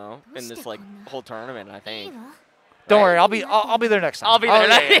 You know, in this like whole tournament. I think. Don't worry, I'll be there next time. I'll be there.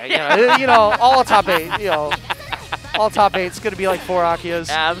 Yeah, you know, all top 8. You know, all top 8. It's gonna be like 4 Akihas.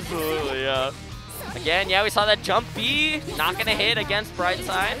 Absolutely, yeah. Again, yeah, we saw that jump B, not gonna hit against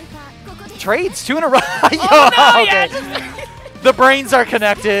Brightside. Trades 2 in a row. Okay. The brains are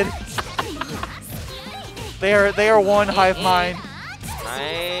connected. They are one hive mind.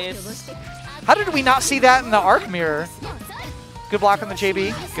 Nice. How did we not see that in the arc mirror? Good block on the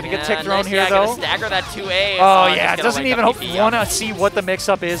JB. Gonna get tick thrown here though. Gonna stagger that 2A. Oh yeah, doesn't even want to see what the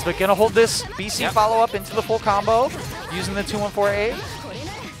mix-up is, but gonna hold this BC follow-up into the full combo using the 214A.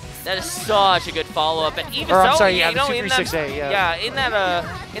 That is such a good follow-up, and even I'm so, sorry, you know, the 236A. Yeah, in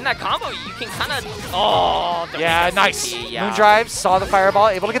that combo, you can kind of nice. Yeah. Moon drive, saw the fireball,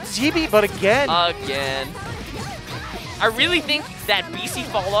 able to get the GB, but again. I really think that BC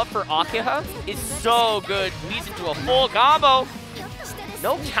follow-up for Akiha is so good. Leads into a full combo.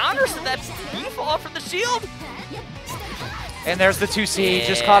 No counters to that B follow-up from the shield. And there's the 2C,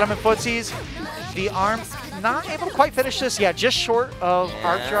 just caught him in footsies. The ARM not able to quite finish this. Yeah, just short of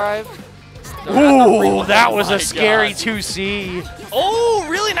arc drive. Ooh, that was a scary 2C. Oh,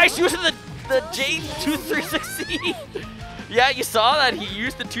 really nice use of the J236C. Yeah, you saw that he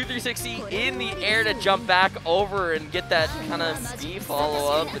used the 236C in the air to jump back over and get that kind of B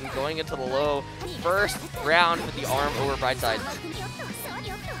follow-up and going into the low. First round with the ARM over Brightside.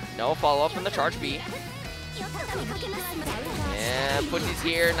 No follow-up from the charge B. Yeah, Putsy's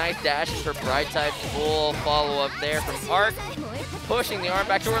here. Nice dashes for Brightside. Full follow-up there from Arc. Pushing the ARM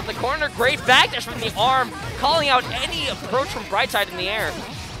back towards the corner. Great backdash from the ARM. Calling out any approach from Brightside in the air.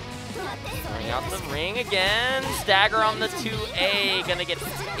 Going out the ring again. Stagger on the 2A. Gonna get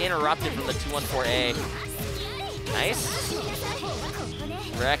interrupted from the 214A. Nice.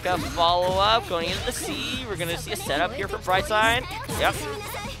 Rekka follow-up. Going into the C. We're gonna see a setup here from Brightside. Yep.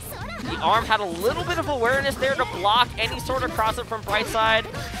 The ARM had a little bit of awareness there to block any sort of cross-up from Brightside.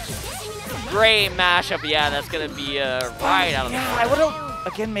 Great mashup. Yeah, that's going to be right out of the corner. I would have,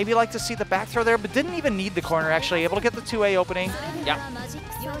 again, maybe like to see the back throw there, but didn't even need the corner, actually. Able to get the 2A opening. Yep.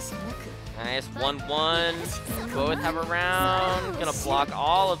 Nice. 1-1. Both have a round. Going to block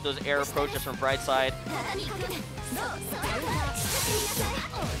all of those air approaches from Brightside.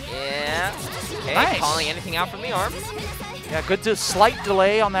 Yeah. Okay, nice. Calling anything out from the ARM. Yeah, good slight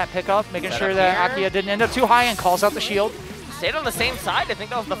delay on that pickup, making sure that Akiha didn't end up too high and calls out the shield. Stayed on the same side. I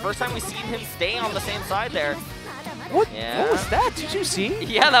think that was the first time we've seen him stay on the same side there. What was that? Did you see?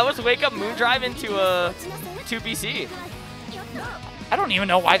 Yeah, that was wake up moon drive into a 2BC. I don't even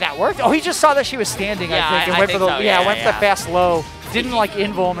know why that worked. Oh, he just saw that she was standing, I think, and went for the went for the fast low. Didn't like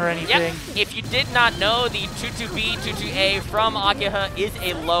invuln or anything. Yep. If you did not know, the 22B, 22A from Akiha is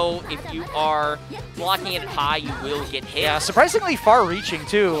a low. If you are blocking it high, you will get hit. Yeah, surprisingly far reaching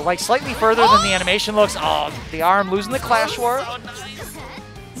too. Like slightly further than the animation looks. Oh, the ARM losing the Clash War. Nice.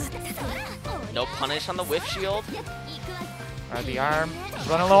 No punish on the whiff shield. The ARM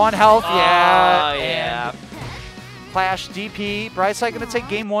running low on health. Yeah. Clash, DP. Brightside going to take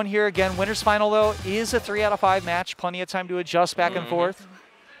game 1 here again. Winners final, though, is a 3 out of 5 match. Plenty of time to adjust back and forth.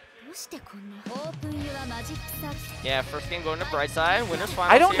 Yeah, first game going to Brightside. Winners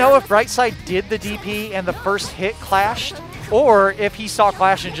final. I don't know if Brightside did the DP and the first hit clashed, or if he saw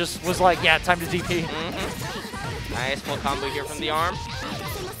Clash and just was like, yeah, time to DP. Nice full combo here from the arm.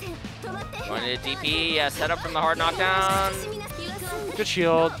 Going to DP, yeah, set up from the hard knockdown. Good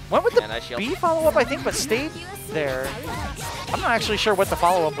shield. Went with the nice shield. B follow-up, I think, but stayed there. I'm not actually sure what the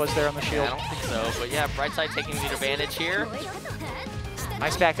follow-up was there on the shield. Yeah, I don't think so, but yeah, Brightside taking the advantage here.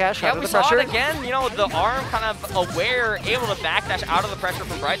 Nice backdash Yeah, out of we the saw pressure. it again. You know, the arm kind of aware, able to backdash out of the pressure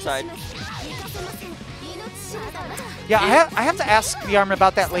from Brightside. Yeah, I have to ask the arm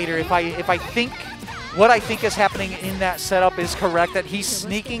about that later. If I think what I think is happening in that setup is correct, that he's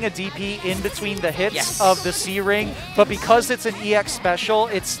sneaking a DP in between the hits of the C ring, but because it's an EX special,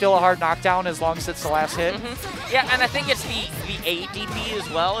 it's still a hard knockdown as long as it's the last hit. Yeah, and I think it's the A DP as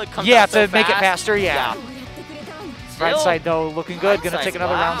well. It comes Yeah, out so to make it fast. faster. Yeah. Brightside though looking good. Gonna take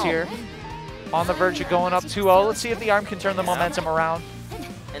another round here. On the verge of going up 2-0. Let's see if the arm can turn the momentum around.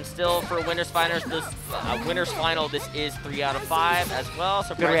 And still for winners final, this is 3 out of 5 as well.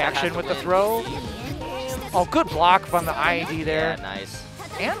 So Good Brightside reaction has to with the win. throw. Oh, good block from the IAD there. Yeah, nice.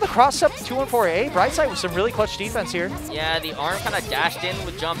 And the cross-up 2-1-4A. Brightside with some really clutch defense here. Yeah, the arm kind of dashed in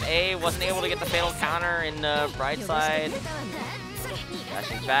with jump A. Wasn't able to get the fatal counter in Brightside.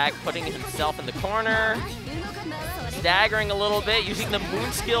 Dashing back, putting himself in the corner. Staggering a little bit, using the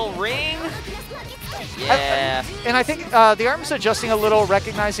moon skill ring. Yeah. And I think the arm's adjusting a little,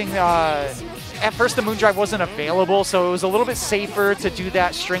 recognizing at first the moon drive wasn't available, so it was a little bit safer to do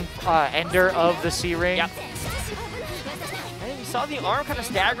that strength ender of the C ring. Yep. And you saw the arm kind of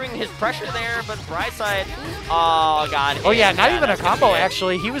staggering his pressure there, but Brightside, oh god. Oh yeah, not even a combo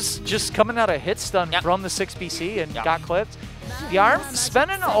actually. He was just coming out of hit stun from the 6BC and got clipped. The arm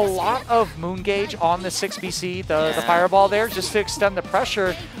spending a lot of moon gauge on the 6BC, the fireball there, just to extend the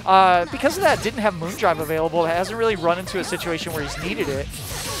pressure. Because of that, didn't have moon drive available. It hasn't really run into a situation where he's needed it.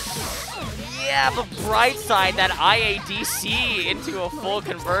 Yeah, but Brightside, that IADC into a full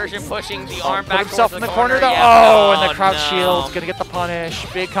conversion, pushing the arm back himself towards in the corner though. Yeah. Oh, and the crouch shield. Gonna get the punish.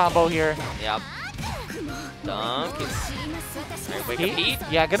 Big combo here. Yep. Dunk. Wake up Heat.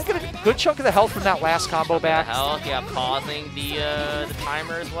 Yeah, gonna get a good chunk of the health from that last combo back. Health, yeah, pausing the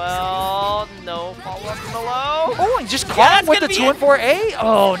timer as well. No follow-up from the low. Oh, and just caught him with the 2-4A.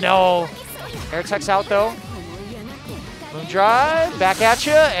 Oh no. Air tech's out though. Moon drive, back at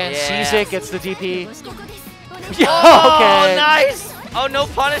you, and sees it, gets the DP. Oh, okay. Nice! Oh, no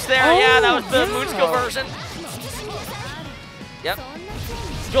punish there. Yeah, that was the moon skill version. Yep.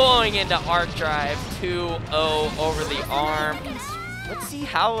 Going into arc drive, 2-0 over the arm. Let's see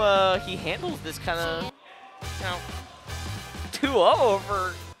how he handles this kind of, 2-0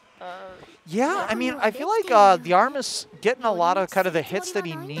 over. Yeah, I mean, I feel like the arm is getting a lot of kind of the hits that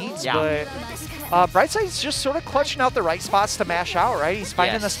he needs, but Brightside's just sort of clutching out the right spots to mash out, right? He's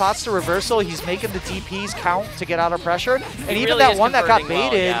finding the spots to reversal. He's making the DPs count to get out of pressure. And even that one that got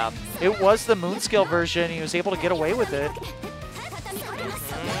baited, it was the moon skill version. He was able to get away with it.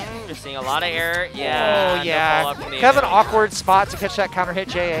 You're seeing a lot of air. Yeah. Oh, yeah. No kind of an awkward spot to catch that counter hit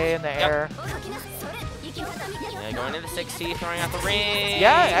JA in the air. Yeah, going into 6C, throwing out the ring.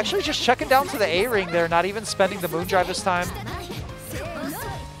 Yeah, actually just checking down to the A ring there, not even spending the moon drive this time.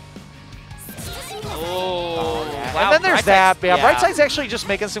 Oh, wow. And then there's that. Yeah, Brightside's actually just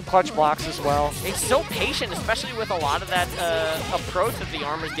making some clutch blocks as well. He's so patient, especially with a lot of that approach that the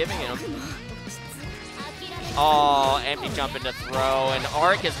armor's giving him. Oh, empty jump into throw, and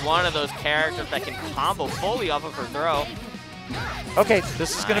Arc is one of those characters that can combo fully off of her throw. Okay,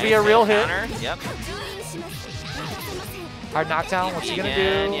 this is going to be a real hit. Yep. Hard knockdown, what's he going to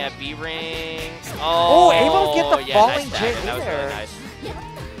do? Yeah, B-ring. Oh, able to get the falling nice J that was there. really nice.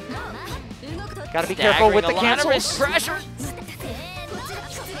 Got to be careful with the cancels. Pressure.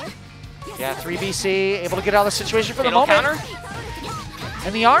 Yeah, 3BC, able to get out of the situation for the moment. Counter.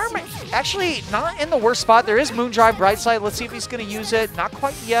 And the arm, actually not in the worst spot. There is moon drive Brightside. Let's see if he's going to use it. Not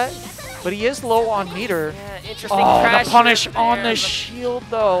quite yet, but he is low on meter. Yeah, interesting the punish on the shield,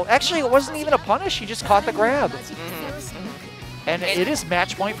 though. Actually, it wasn't even a punish. He just caught the grab. And it is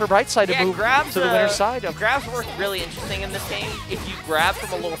match point for Brightside to move to the winner's side. Grabs work really interesting in this game. If you grab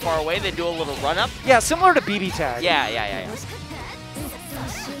from a little far away, they do a little run-up. Yeah, similar to BB tag. Yeah.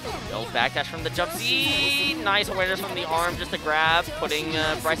 Build backdash from the jump C. Nice awareness from the arm, just a grab, putting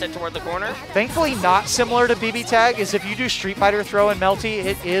Brightside toward the corner. Thankfully not similar to BB tag is if you do Street Fighter throw in Melty,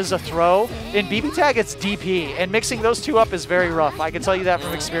 it is a throw. In BB tag, it's DP, and mixing those two up is very rough. I can tell you that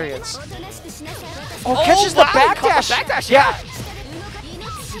from experience. Oh, catches the backdash. Yeah.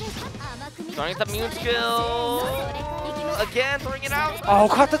 Throwing the mute skill. Again, throwing it out. Oh,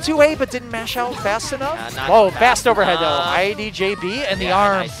 caught the 2A, but didn't mash out fast enough. Oh, fast overhead, though. IDJB and the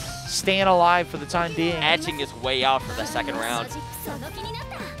arm staying alive for the time being. Edging his way out for the second round.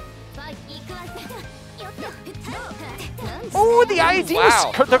 Oh, the IED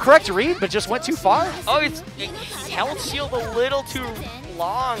was the correct read, but just went too far. Oh, he held shield a little too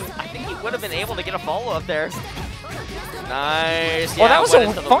long. I think he would have been able to get a follow-up there. Nice. Yeah, that was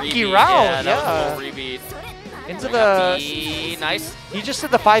a funky round. Yeah, that was a little rebeat. Into the... Nice. He just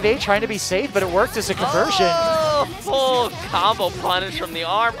did the 5A trying to be safe, but it worked as a conversion. Oh, full combo punish from the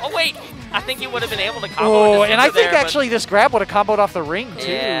arm. Oh, wait. I think he would have been able to combo. Oh, and I think actually this grab would have comboed off the ring,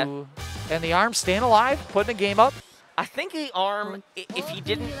 too. Yeah. And the arm staying alive, putting a game up. I think the arm, if he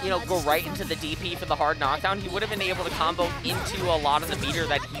didn't, go right into the DP for the hard knockdown, he would have been able to combo into a lot of the meter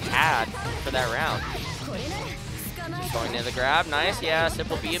that he had for that round. Just going to the grab. Nice. Yeah,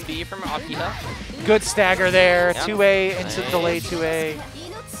 simple B&B from Akiha. Good stagger there. Yep. 2A into delay 2A.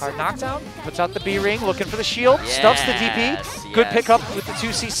 Hard knockdown. Puts out the B ring, looking for the shield. Stuffs the DP. Good pickup with the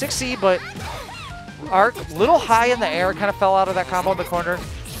 2C, 6C, but Arc, little high in the air, kind of fell out of that combo in the corner.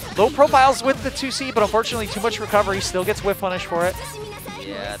 Low profiles with the 2C, but unfortunately too much recovery. Still gets whiff punish for it.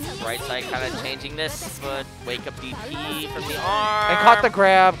 Yeah, right side kind of changing this, but wake up DP from the arm. And caught the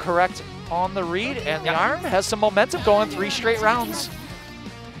grab correct on the read, and the arm has some momentum going 3 straight rounds.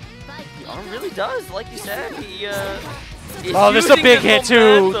 The arm really does, like you said. He, oh, this is a big hit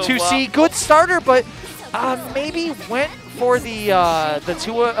too. 2C, good starter, but maybe went for the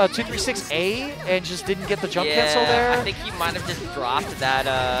 236A and just didn't get the jump cancel there. I think he might have just dropped that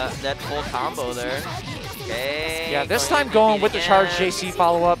that full combo there. Okay. Yeah, this time going with the charge JC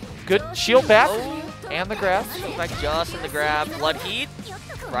follow up. Good shield back and the grab. Shield back just in the grab. Blood heat.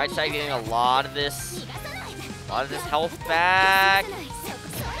 Right side getting a lot of this health back.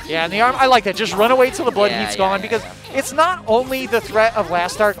 Yeah, and the arm, I like that. Just run away till the blood heat's gone because it's not only the threat of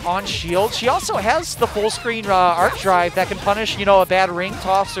last arc on shield, she also has the full screen arc drive that can punish, a bad ring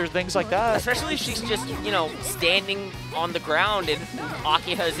toss or things like that. Especially if she's just, standing on the ground and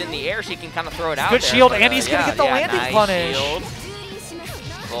Akiha is in the air, she can kind of throw it out. Good shield, and he's going to get the landing punish. Shield.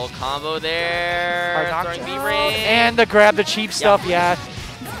 Full combo there. Throwing B-ring. And the grab, the cheap stuff,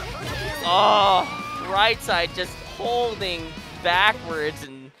 Oh, right side just holding backwards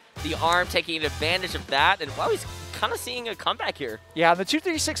and the arm taking advantage of that, and wow, he's kind of seeing a comeback here. Yeah, the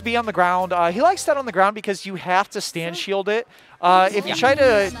 236B on the ground, he likes that on the ground because you have to stand shield it. If you try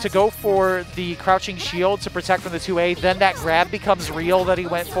to go for the crouching shield to protect from the 2A, then that grab becomes real that he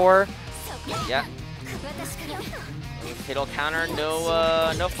went for. Yeah. Hit counter,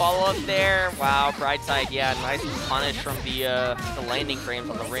 no follow-up there. Wow, right side, nice punish from the landing frames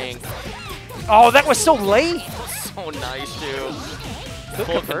on the ring. Oh, that was so late. So nice, too. Good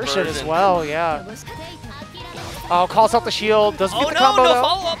conversion as well, Oh, calls out the shield, doesn't get the combo no though.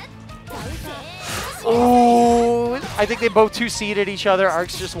 Follow-up. Ooh, I think they both 2-seeded each other.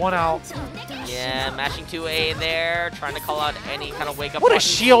 Arc's just one out. Yeah, mashing 2A there, trying to call out any kind of wake-up. What a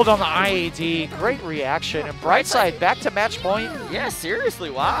shield on the IAD. Great reaction. And Brightside back to match point. Yeah, seriously,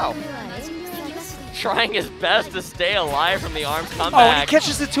 wow. Trying his best to stay alive from the arm's comeback. Oh, and he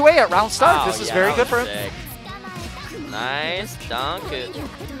catches the 2A at round start. This is very good for him. Sick. Nice dunk.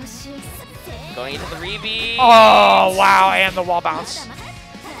 Going into the rebeat. Oh, wow, and the wall bounce.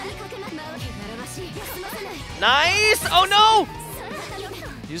 Nice. Oh, no.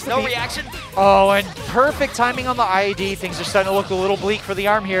 No reaction. Oh, and perfect timing on the IAD. Things are starting to look a little bleak for the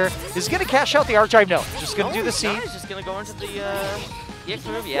arm here. Is he going to cash out the arc drive? No. Just going to do the C. Nice. Just going to go into the EX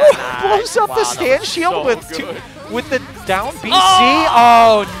move. Blows up the stand shield with the down BC.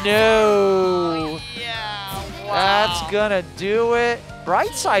 Oh, no. That's gonna do it.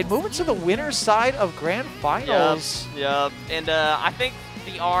 Brightside moving to the winner's side of Grand Finals. Yep. And I think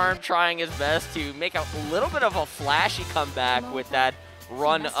the arm trying his best to make a little bit of a flashy comeback with that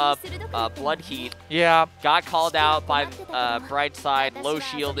run-up blood heat. Yeah. Got called out by Brightside, low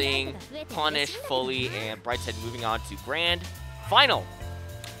shielding, punished fully, and Brightside moving on to Grand Final.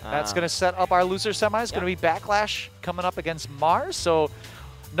 That's gonna set up our loser semis. Gonna be Backlash coming up against Mars. So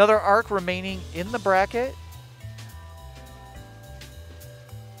another arc remaining in the bracket.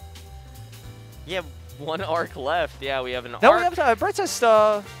 Yeah, one arc left. Yeah, we have an arc. No, we have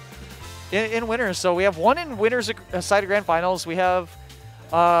Brightside in winners. So we have one in winners side of Grand Finals. We have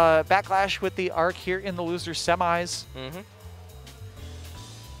Backlash with the arc here in the loser semis.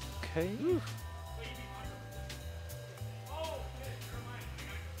 Okay.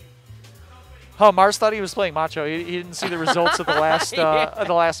 Oh, Mars thought he was playing Macho. He didn't see the results of the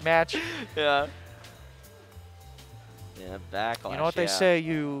last match. Yeah. Yeah, backlash. You know what they say,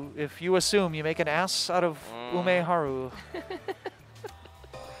 if you assume, you make an ass out of Umeharu.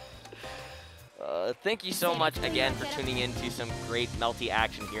 Thank you so much again for tuning in to some great Melty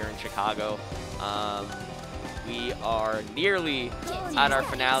action here in Chicago. We are nearly at our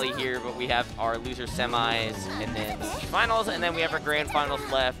finale here, but we have our loser semis and then finals, and then we have our grand finals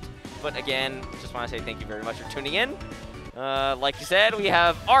left. But again, just want to say thank you very much for tuning in. Like you said, we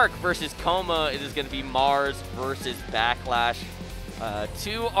have Arc versus Coma. It is going to be Mars versus Backlash.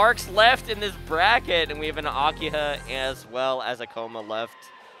 2 Arcs left in this bracket, and we have an Akiha as well as a Coma left.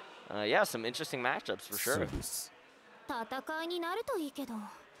 Yeah, some interesting matchups for sure.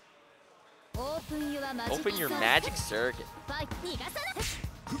 Open your magic circuit.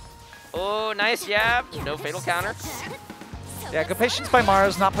 Oh, nice jab. No fatal counter. Yeah, good patience by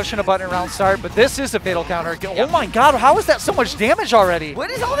Mars, not pushing a button around start, but this is a fatal counter. Oh my god, how is that so much damage already? What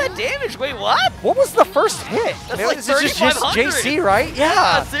is all that damage? Wait, what? What was the first hit? That's like it's just 3,500. JC, right?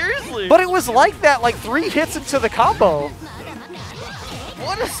 Yeah. Seriously. But it was like that, like 3 hits into the combo.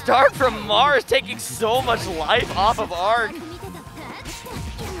 What a start from Mars, taking so much life off of Arc.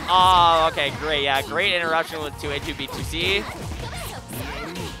 Oh, okay, great. Yeah, great interruption with 2A, 2B, 2C.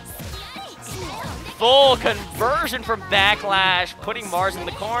 Full conversion from Backlash, putting Mars in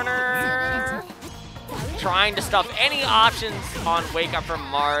the corner. Trying to stuff any options on Wake Up from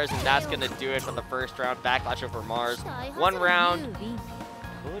Mars, and that's going to do it for the first round. Backlash over Mars. 1 round.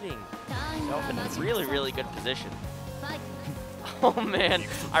 Putting himself in a really, really good position. Oh man,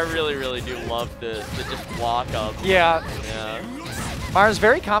 I really, really do love the just walk up. Yeah. Yeah. Mars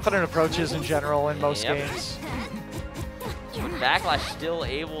very confident approaches in general in most games. Backlash still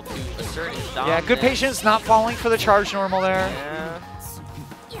able to assert his dominance. Yeah, good patience, not falling for the charge normal there. Yeah.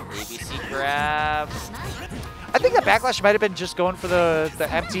 ABC grab. I think that Backlash might have been just going for the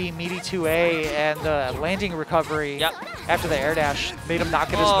empty meaty 2A and the landing recovery after the air dash. Made him not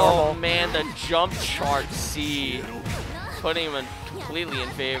get his normal. Oh man, the jump charge C. Putting him completely in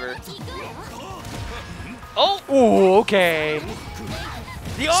favor. Oh! Ooh, okay.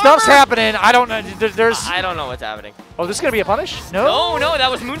 Stuff's happening. I don't know. I don't know what's happening. Oh, this is going to be a punish? No? No, no, that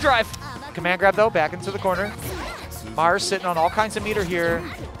was Moondrive. Command grab, though, back into the corner. Mars sitting on all kinds of meter here.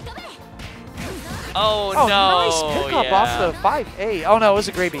 Oh, no. Nice pickup off the 5A. Oh, no, it was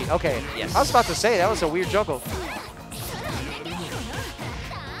a great beat. Okay. Yes. I was about to say, that was a weird juggle.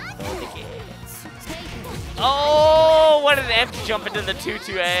 Oh, what an empty jump into the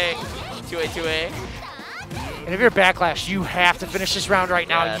 2-2A. 2A. And if you're Backlash, you have to finish this round right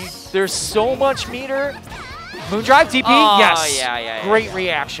now. Yes. There's so much meter. Moondrive DP, oh, yes. Yeah, Great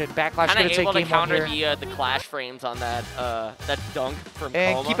reaction. Backlash going to take able to game counter 1 here. the clash frames on that that dunk from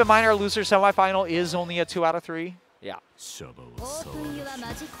And Coma. keep in mind, our loser semifinal is only a 2 out of 3. Yeah.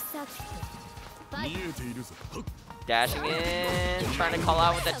 Dashing in, trying to call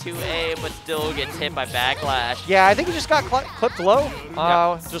out with that 2A, but still gets hit by Backlash. Yeah, I think he just got clipped low.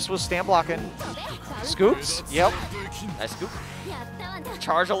 Just was stand blocking. Scoops. Yep. Nice scoop.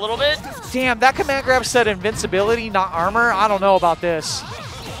 Charge a little bit. Damn, that command grab said invincibility, not armor. I don't know about this.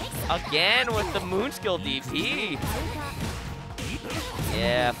 Again with the moon skill DP.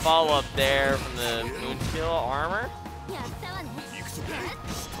 Yeah, follow up there from the moon skill armor.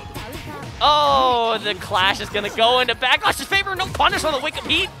 Oh, the clash is gonna go into Backlash's favor. No punish on the Wake Up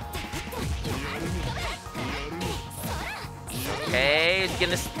Heat. Okay,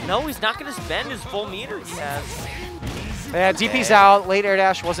 he's not gonna spend his full meter he has. Yeah, DP's out. Late air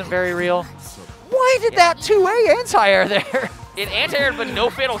dash wasn't very real. Why did that 2A anti-air there? It anti-aired, but no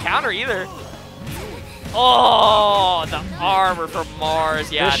fatal counter either. Oh, the armor from Mars.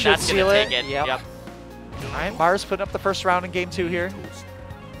 Yeah, that's gonna take it. Yep. All right, Mars putting up the first round in game 2 here.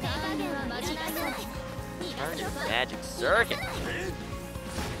 Turn your magic circuit.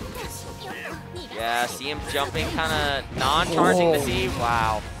 Yeah, see him jumping, kind of non-charging the C.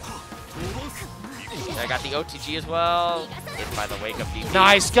 Wow. I got the OTG as well. Hit by the Wake Up DP.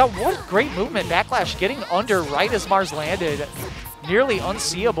 Nice. Got what great movement. Backlash getting under right as Mars landed. Nearly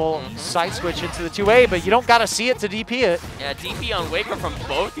unseeable side switch into the 2A, but you don't got to see it to DP it. Yeah, DP on Wake Up from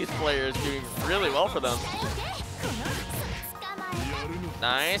both these players doing really well for them.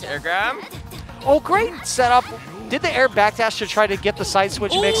 Nice. Air grab. Oh, great setup. Did the air backdash to try to get the side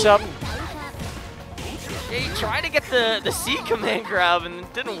switch mix up. Yeah, he tried to get the C command grab and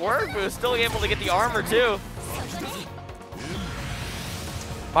it didn't work, but was still able to get the armor too.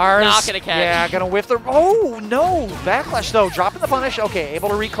 Mars, not gonna catch. Yeah, gonna whiff the, oh no, Backlash though, dropping the punish. Okay, able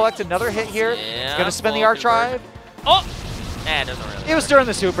to recollect another hit here. Yeah, gonna spend the arc drive. Oh, it doesn't really. It was during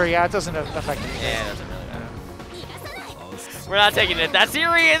the super, yeah, it doesn't affect me. Yeah, it doesn't really matter. We're not taking it that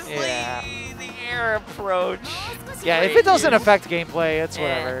seriously. Yeah. The air approach. Yeah, if it doesn't affect gameplay, it's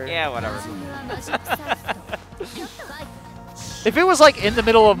whatever. Yeah, whatever. If it was like in the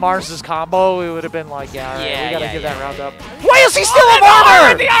middle of Mars's combo, it would have been like, yeah, all right, we gotta give that round up. Why does he still have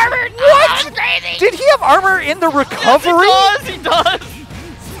armor? The armor! What? That's crazy! Did he have armor in the recovery? Yes, he does!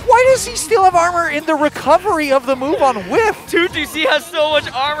 Why does he still have armor in the recovery of the move on whiff? 2GC has so much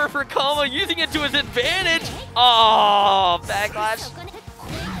armor for Coma, using it to his advantage. Oh, backlash.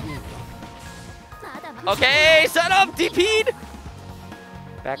 Okay, set up, DP'd.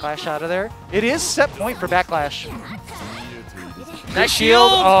 Backlash out of there. It is set point for Backlash. Nice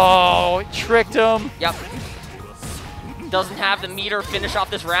shield. Oh, it tricked him. Yep. Doesn't have the meter finish off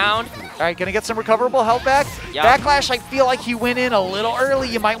this round. All right, gonna get some recoverable health back. Yep. Backlash, I feel like he went in a little early.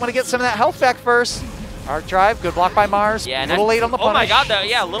 You might want to get some of that health back first. Arc drive, good block by Mars. Yeah, a little late on the punish. Oh my god, though.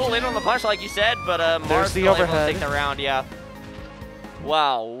 Yeah, a little late on the punish, like you said, but Mars the still able to overhead. take the round, yeah.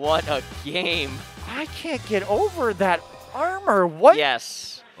 Wow, what a game. I can't get over that armor. What? Yes.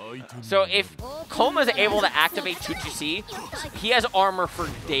 So if Koma's able to activate 2GC, he has armor for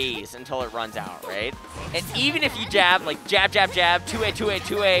days until it runs out, right? And even if you jab, like jab, 2A, 2A,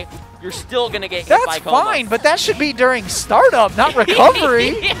 2A, you're still going to get hit by That's Koma. fine, but that should be during startup, not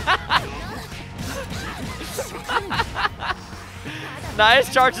recovery.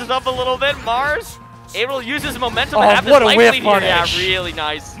 Nice, charges up a little bit. Mars able to use his momentum Oh, to have this what a life whiff lead here. Yeah, punish. really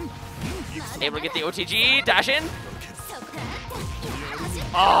nice. Able to get the OTG, dash in.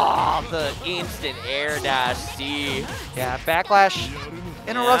 Oh, the instant air dash C. Yeah, Backlash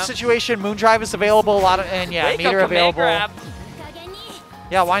in a rough situation. Moondrive is available, Wake meter up available. grab.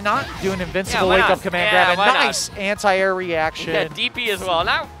 Yeah, why not do an invincible why wake not? up command Yeah, grab? why And not? nice anti-air reaction. Yeah, DP as well.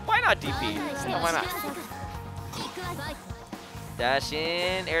 Now, why not DP? Yeah, why not? Dash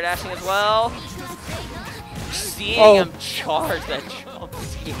in, air dashing as well. Seeing him charge that jump.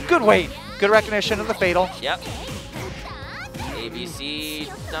 Good weight. Good recognition of the fatal. Yep. ABC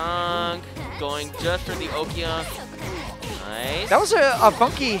dunk. Going just for the Okia. Nice. That was a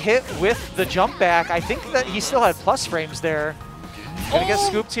funky hit with the jump back. I think that he still had plus frames there. Gonna get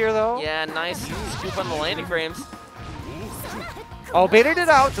scooped here, though. Yeah, nice scoop on the landing frames. Oh, baited it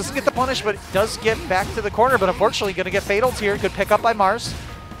out. Doesn't get the punish, but does get back to the corner. But unfortunately, gonna get fataled here. Good pickup by Mars.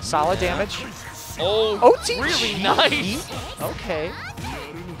 Solid damage. Oh, OTG. really nice. Okay.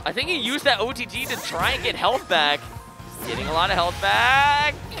 I think he used that OTG to try and get health back. Getting a lot of health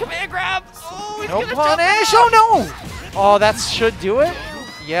back. Command grab. Oh, he's No gonna punish. jump out. Oh, no. Oh, that should do it.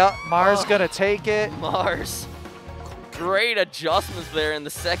 Yeah, Mars gonna take it. Mars. Great adjustments there in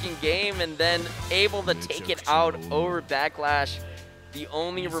the second game, and then able to take it out over Backlash. The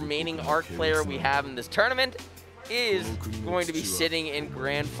only remaining ARC player we have in this tournament is going to be sitting in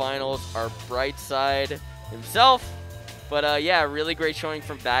grand finals, our bright side himself. But yeah, really great showing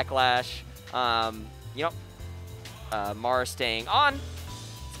from Backlash. Mars staying on.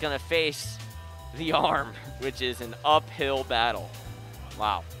 It's gonna face the ARM, which is an uphill battle.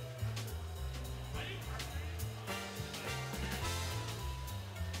 Wow.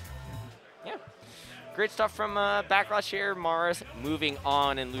 Yeah, great stuff from Backlash here. Mars moving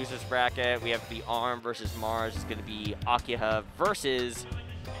on in losers bracket. We have the ARM versus Mars. It's gonna be Akiha versus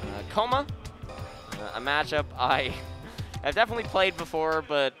Koma. A matchup I have definitely played before,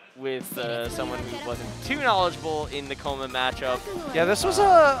 but with someone who wasn't too knowledgeable in the Koma matchup. Yeah, this was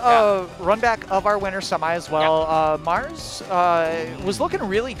a run back of our winner semi as well. Mars was looking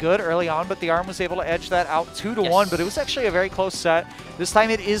really good early on, but the ARM was able to edge that out 2-1, but it was actually a very close set. This time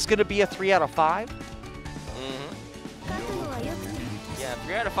it is going to be a 3 out of 5. Yeah,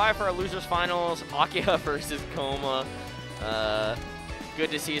 3 out of 5 for our losers finals. Akiha versus Koma. Good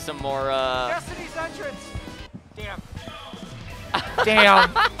to see some more. Destiny's entrance. Damn.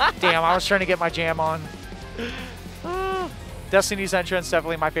 Damn, I was trying to get my jam on. Destiny's entrance,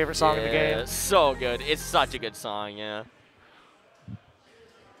 definitely my favorite song in the game. So good. It's such a good song, yeah.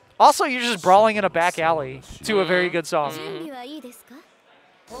 Also, you're just brawling in a back alley to a very good song.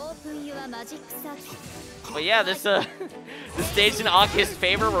 But yeah, this the stage in Akiha's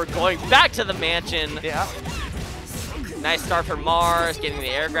favor. We're going back to the mansion. Yeah. Nice start for Mars, getting the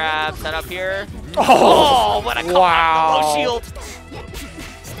air grab set up here. Oh, what a comeback. Low shield.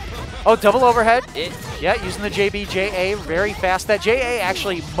 Oh, double overhead. It, Yeah, using the JA very fast. That JA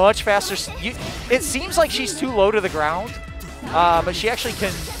actually much faster. It seems like she's too low to the ground, but she actually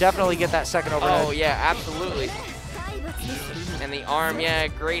can definitely get that second overhead. oh, yeah, absolutely. And the arm, yeah,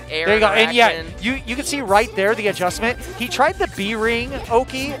 great air There you go. And yeah, interaction. you can see right there the adjustment. He tried the B ring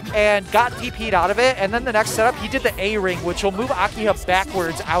Oki and got DP'd out of it. And then the next setup, he did the A ring, which will move Akiha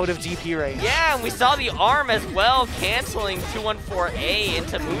backwards out of DP range. Yeah, and we saw the arm as well, canceling 214A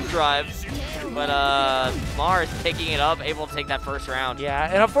into Moondrive. but Mars picking it up, able to take that first round.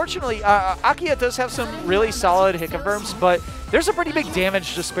 Yeah, and unfortunately, Akiya does have some really solid hit confirms, but there's a pretty big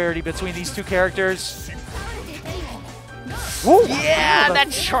damage disparity between these two characters. Woo. Yeah,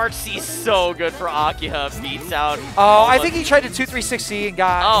 that charge C is so good for Akiya. Beats out. Oh, I think he tried to 2-3-6C and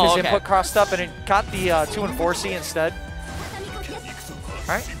got his okay. input crossed up, and it got the 2 and 4C instead. All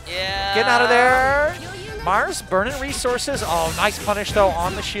right. Yeah. Getting out of there. Mars burning resources. Oh, nice punish though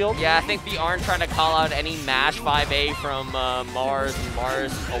on the shield. Yeah, I think the Arn trying to call out any mash 5A from Mars. And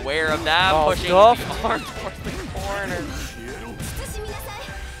Mars aware of that, pushing the Arn towards the corner.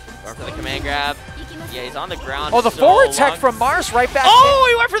 Going for the command grab. Yeah, he's on the ground. Oh, the forward tech from Mars right back. Oh,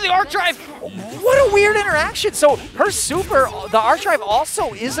 he went for the arc drive. What a weird interaction. So her super, the arc drive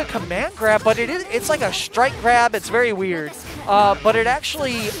also is a command grab, but it's like a strike grab. It's very weird. But it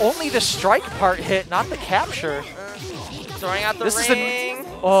actually, only the strike part hit, not the capture. Throwing out the ring.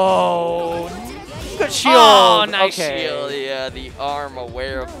 Oh, good shield. Oh, nice shield. Yeah, the arm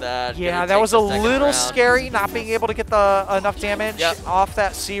aware of that. Yeah, that was a little scary, not being able to get enough damage off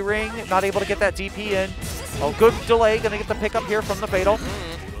that C ring, not able to get that DP in. Oh, good delay. Going to get the pickup here from the Fatal.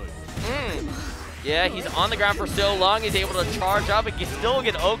 Yeah, he's on the ground for so long. He's able to charge up and still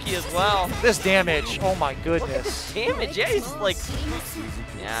get Oki as well. This damage. Oh, my goodness. Damage. Yeah, he's like...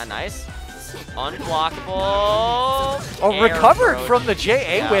 Yeah, nice. Unblockable. Oh, recovered from the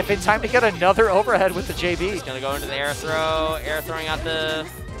JA whip in time to get another overhead with the JB. He's going to go into the air throw. Air throwing out the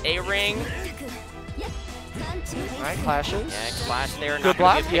A-ring. All right, clashes. Yeah, clash there. Good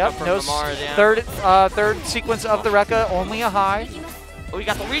block. Yep. No Mars, third sequence of the Rekka, only a high. Oh, we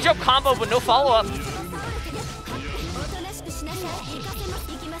got the re-jump combo, but no follow-up.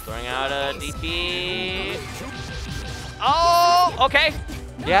 Throwing out a DP. Oh, okay.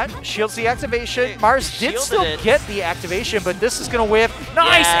 Yeah, shields the activation. Mars did still get the activation, but this is going to whip.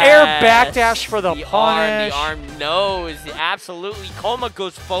 Nice air backdash for the punish. The arm knows. Absolutely. Koma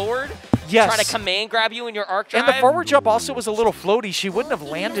goes forward. Yes. Trying to command grab you in your arc drive. And the forward jump also was a little floaty. She wouldn't have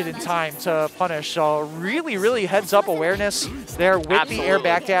landed in time to punish. So really, really heads up awareness there with the air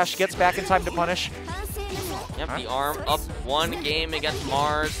backdash. Gets back in time to punish. Yep, the arm up one game against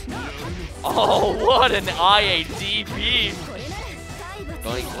Mars. Oh, what an IADP.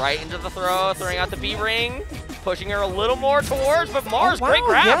 Going right into the throw, throwing out the B-ring, pushing her a little more towards, but Mars, great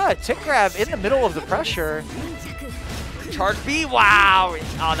grab. Yeah, tick grab in the middle of the pressure. Charge B, wow.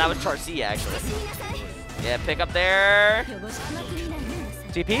 Oh, that was charge C, actually. Yeah, pick up there.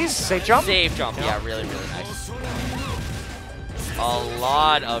 DPs, safe jump? Safe jump, yeah, really, really nice. A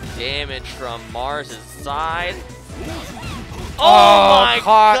lot of damage from Mars' side. Oh my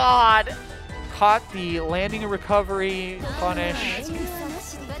god! Caught the landing and recovery punish.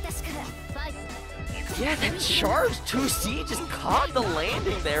 Yeah, that charge 2C just caught the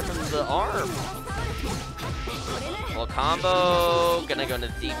landing there from the arm. Well, combo, gonna go into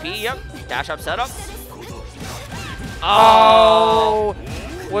DP, yep. Dash up setup. Oh!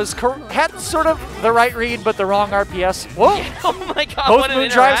 Had sort of the right read, but the wrong RPS. Whoa! Yeah, oh my god, both what an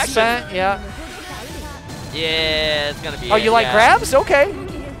moon drives interaction. spent, yeah. Yeah, it's gonna be Oh, you like grabs? Okay.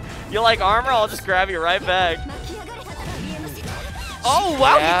 You like armor? I'll just grab you right back. Oh,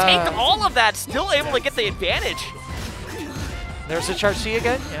 wow, he tanked all of that, still able to get the advantage. There's a charge C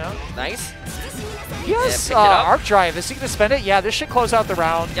again, yeah. Nice. Yes, arc drive. Is he going to spend it? Yeah, this should close out the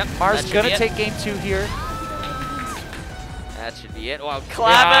round. Yep, Mars going to take game 2 here. That should be it. Wow,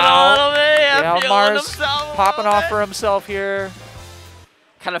 clapping a little bit. Yeah, Mars popping off for himself here.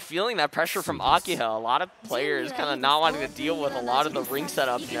 Kind of feeling that pressure from Akiha. A lot of players kind of not wanting to deal with a lot of the ring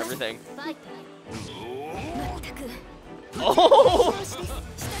setups and everything. Oh!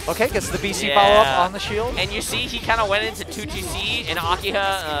 Okay, gets the BC follow-up on the shield. And you see he kind of went into 2GC, and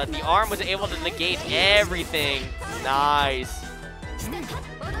Akiha, the arm was able to negate everything. Nice.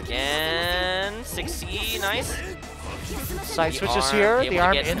 Again, 6C, nice. Side switches here, the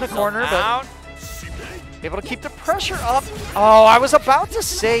arm in the corner, but able to keep the pressure up. Oh, I was about to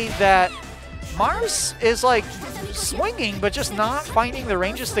say that Mars is like swinging, but just not finding the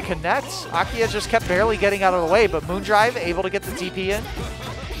ranges to connect. Akiha just kept barely getting out of the way, but Moondrive able to get the DP in.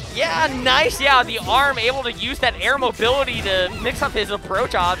 Yeah, nice. Yeah, the arm able to use that air mobility to mix up his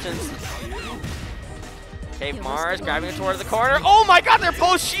approach options. Okay, Mars grabbing it toward the corner. Oh my god, they're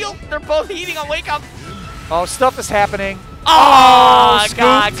both shield. They're both heating on wake up. Oh, stuff is happening. Oh,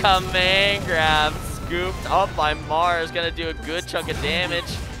 god, command grab. Scooped up by Mars. Gonna do a good chunk of damage.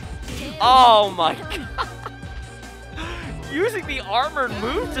 Oh my god. Using the armored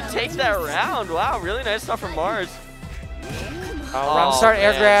move to take that round. Wow, really nice stuff from Mars. Round start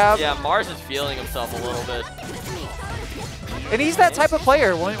air grab. Yeah, Mars is feeling himself a little bit. And he's that type of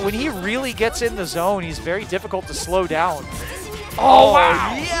player. When he really gets in the zone, he's very difficult to slow down. Oh,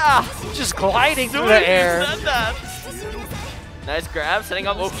 wow. Yeah. Just gliding through the air. Nice grab, setting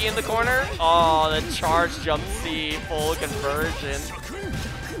up Oki in the corner. Oh, the charge jump C, full conversion.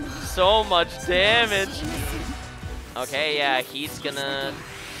 So much damage. Okay, yeah, he's gonna...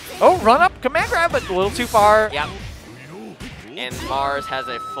 Oh, run up, command grab, but a little too far. Yep. And Mars has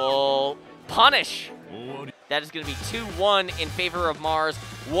a full punish. That is gonna be 2-1 in favor of Mars.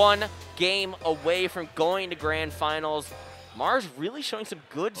 1 game away from going to grand finals. Mars really showing some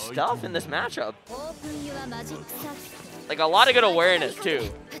good stuff in this matchup. Like a lot of good awareness too.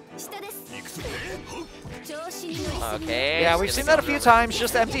 Okay. Yeah, we've seen that a few times.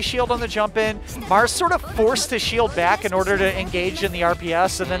 Just empty shield on the jump in. Mars sort of forced his shield back in order to engage in the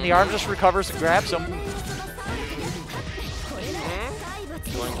RPS, and then the arm just recovers and grabs him.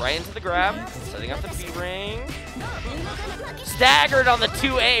 Going right into the grab, setting up the B-ring. Staggered on the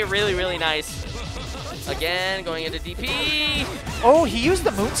 2A, really, really nice. Again, going into DP. Oh, he used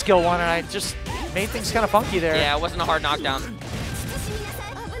the moon skill one, and I just made things kind of funky there. Yeah, it wasn't a hard knockdown.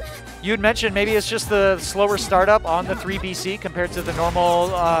 You had mentioned maybe it's just the slower startup on the 3BC compared to the normal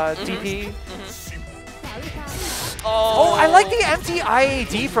DP. Oh, I like the empty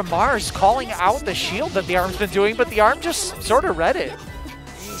IAD from Mars calling out the shield that the arm's been doing, but the arm just sort of read it.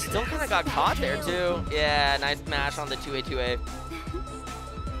 He still kind of got caught there, too. Yeah, nice smash on the 2A.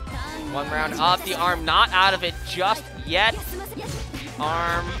 1 round up, the arm not out of it just yet.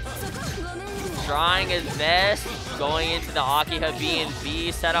 Arm trying his best, going into the Akiha B and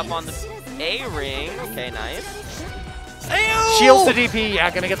B setup on the A ring. Okay, nice. Ew! Shields the DP, yeah,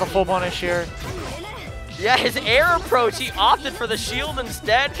 gonna get the full punish here. Yeah, his air approach, he opted for the shield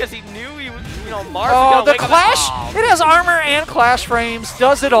instead because he knew he was, you know, Mars was gonna the wake clash, up. it has armor and clash frames,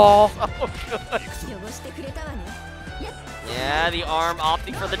 does it all. Oh, good. Yeah, the arm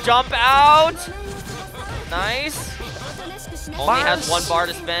opting for the jump out. Nice. Only has 1 bar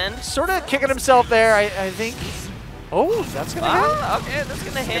to spend. Sort of kicking himself there, I think. Oh, that's going to hit. Okay, that's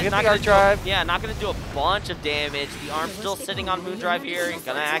going to hit. Not gonna drive. Yeah, not going to do a bunch of damage. The arm's still sitting on moon drive here. He's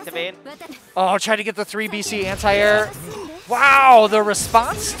going to activate. Oh, try to get the 3BC anti-air. Wow, the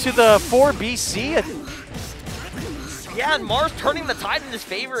response to the 4BC. Yeah, and Mars turning the tide in his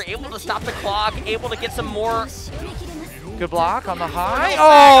favor, able to stop the clock, able to get some more... Good block on the high.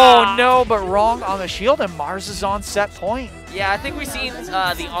 Oh, no, but wrong on the shield, and Mars is on set point. Yeah, I think we've seen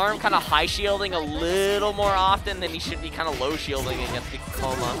the arm kind of high shielding a little more often than he should be kind of low shielding against the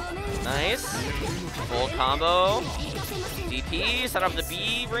Coma. Nice. Full combo. DP, set up the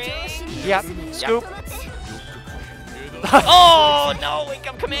B ring. Yep, scoop. Oh, no, wake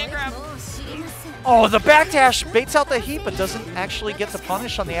up command grab. Oh, the backdash baits out the heat, but doesn't actually get the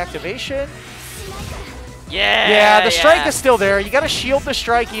punish on the activation. Yeah, the strike is still there. You got to shield the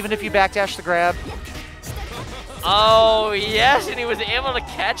strike even if you backdash the grab. Oh, yes, and he was able to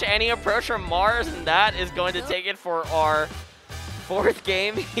catch any approach from Mars, and that is going to take it for our 4th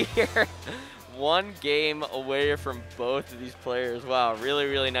game here. 1 game away from both of these players. Wow, really,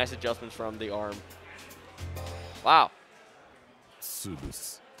 really nice adjustments from the arm. Wow.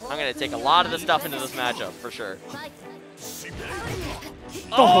 I'm going to take a lot of the stuff into this matchup, for sure.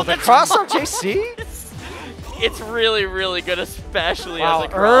 Oh, the cross-up JC? It's really, really good, especially as a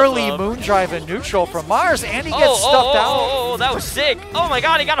cross-up. Early moon drive and neutral from Mars, and he gets stuffed out. Oh, that was sick. Oh my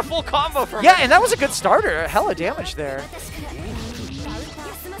god, he got a full combo from Yeah, and that was a good starter. Hella damage there.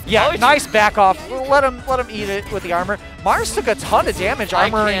 Yeah, nice back off. Let him eat it with the armor. Mars took a ton of damage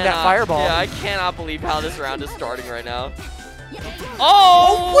armoring that fireball. Yeah, I cannot believe how this round is starting right now.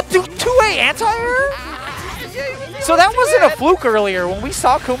 Oh! What, 2A anti-air? So that wasn't a fluke earlier. When we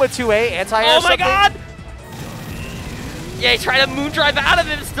saw Kuma 2A anti-air Oh my god! Yeah, he tried to moon drive out of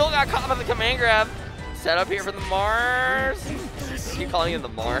it and still got caught on the command grab. Set up here for the Mars. Keep calling him the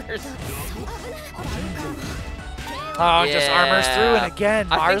Mars. Oh, just armors through, and again,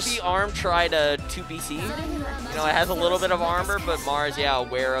 Mars. I think the arm tried a 2BC. You know, it has a little bit of armor, but Mars, yeah,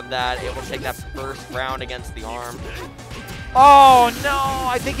 aware of that, able to take that first round against the arm. Oh no!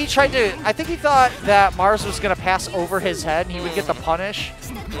 I think he thought that Mars was gonna pass over his head and he would get the punish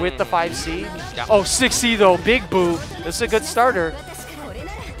with the 5C. Yeah. Oh, 6C though, big boo. This is a good starter.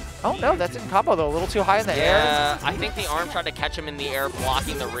 Oh no, that didn't combo though. A little too high in the air. Yeah, I think the arm tried to catch him in the air,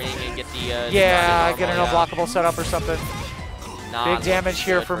 blocking the ring and get the. Yeah, get an unblockable setup or something. Big damage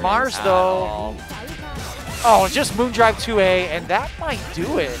here for Mars though. Oh, just moon drive 2A, and that might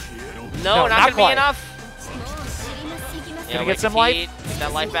do it. No, not gonna be enough. Gonna get some life. Get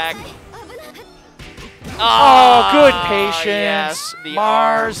that life back. Oh, good patience. Yes,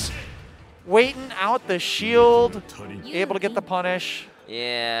 Mars. waiting out the shield, able to get the punish.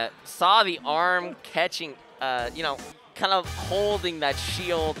 Yeah, saw the arm catching, you know, kind of holding that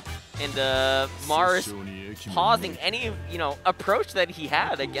shield, and Mars pausing any, you know, approach that he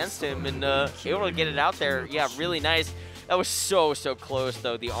had against him, and able to get it out there. Yeah, really nice. That was so close,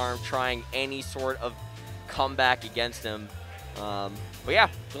 though, the arm trying any sort of comeback against him. But yeah,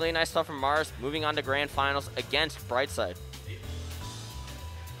 really nice stuff from Mars. Moving on to grand finals against Brightside.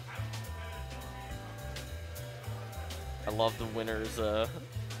 I love the winners.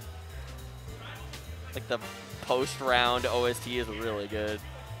 Like the post-round OST is really good.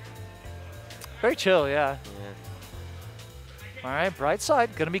 Very chill, yeah. All right,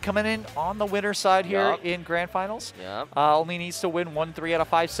 Brightside going to be coming in on the winner side here in grand finals. Yep. Only needs to win 1 3 out of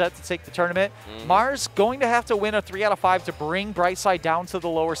 5 set to take the tournament. Mars going to have to win a 3 out of 5 to bring Brightside down to the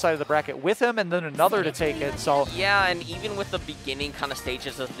lower side of the bracket with him, and then another to take it. So yeah, and even with the beginning kind of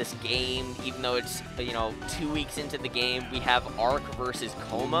stages of this game, even though it's, you know, 2 weeks into the game, we have Arc versus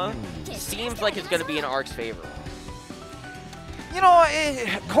Coma. Seems like it's going to be in Arc's favor. You know,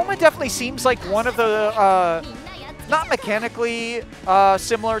 Coma definitely seems like one of the, not mechanically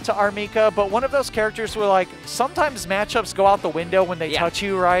similar to Armika, but one of those characters where, like, sometimes matchups go out the window when they touch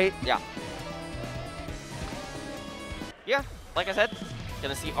you, right? Yeah. Yeah, like I said,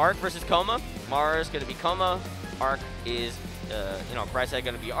 gonna see Arc versus Coma. Mars gonna be Coma. Arc is, you know, Brightside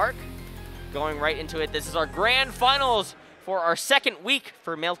gonna be Arc. Going right into it, this is our grand finals for our second week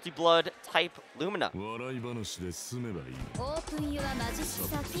for Melty Blood type Lumina.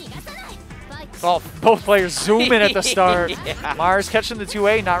 Oh, both players zoom in at the start. Yeah. Mars catching the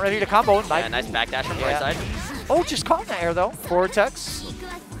 2A, not ready to combo. Yeah, nice backdash from Brightside. Oh, just caught in the air, though. Vortex.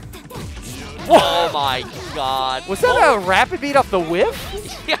 Oh my god. Was that a rapid beat off the whiff?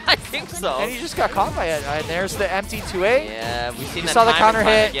 Yeah, I think so. And he just got caught by it. And there's the empty 2A. Yeah, we've seen that saw the time counter and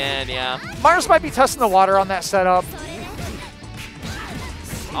time hit. again, yeah. Mars might be testing the water on that setup.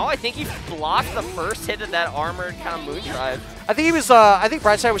 Oh, I think he blocked the first hit of that armored kind of moon drive. I think he was. I think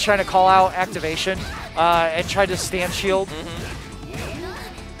Brightside was trying to call out activation and tried to stand shield.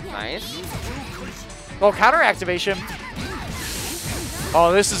 Nice. Oh, counter activation.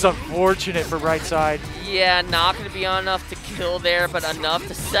 Oh, this is unfortunate for Brightside. Yeah, not going to be enough to kill there, but enough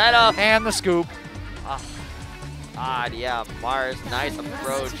to set up. And the scoop. Odd, yeah. Mars, nice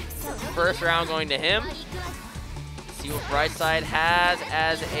approach. First round going to him. See what Brightside has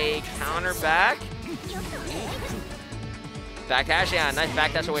as a counter back. Backdash, yeah, nice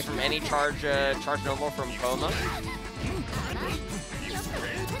backdash away from any charge noble from Coma.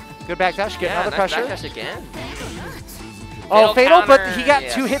 Good backdash, get another nice pressure. Backdash again. Oh, fatal, counter, but he got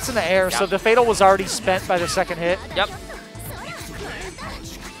 2 hits in the air, so the fatal was already spent by the second hit. Yep.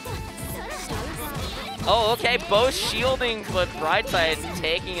 Oh, okay, both shielding, but Brightside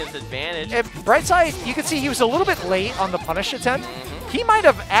taking his advantage. And Brightside, you can see he was a little bit late on the punish attempt. He might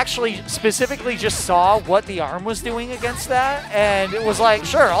have actually specifically just saw what the arm was doing against that, and it was like,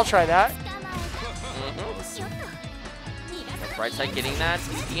 sure, I'll try that. Brightside getting that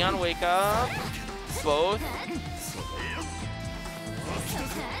Dion wake up. Both.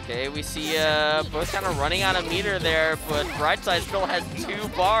 Okay, we see both kind of running out of meter there, but Brightside still has 2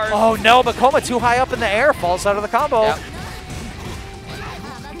 bars. Oh no, but Coma too high up in the air, falls out of the combo. Yep.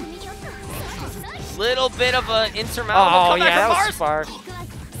 Little bit of an insurmountable comeback from Mars. Far.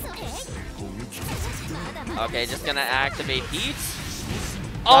 Okay, just gonna activate Heat.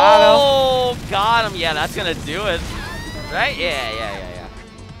 Oh, got him. Yeah, that's gonna do it. Right? Yeah.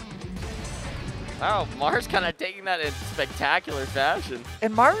 Wow, Mars kind of taking that in spectacular fashion.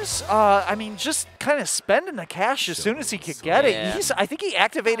 And Mars, I mean, just kind of spending the cash as soon as he could get it. I think he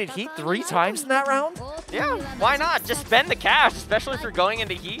activated Heat 3 times in that round. Yeah, why not? Just spend the cash, especially if you're going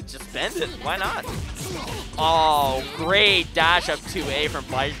into Heat. Just spend it. Why not? Oh, great dash up 2A from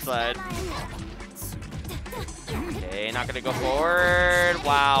Brightside. Okay, not going to go forward.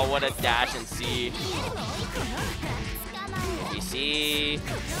 Wow, what a dash and C. DC.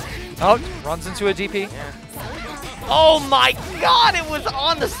 Oh, runs into a DP. Yeah. Oh my god, it was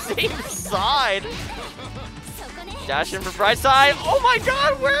on the same side. Dash in for Brightside. Oh my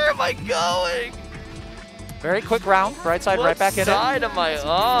god, where am I going? Very quick round. Brightside right back in it. What side am I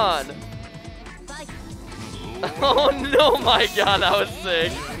on? Oh no, my god, that was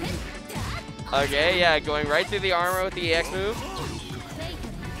sick. Okay, yeah, going right through the armor with the EX move.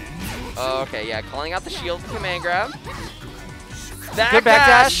 Okay, yeah, calling out the shield command grab. Good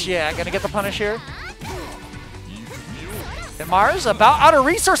backdash. Yeah, gonna get the punish here. And Mars about out of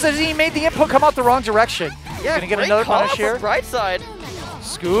resources. He made the input come out the wrong direction. Yeah, gonna get another punish here. Brightside.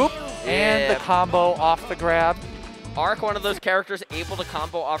 Scoop and the combo off the grab. Arc, one of those characters able to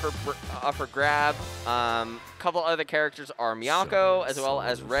combo off her grab. Couple other characters are Miyako, as well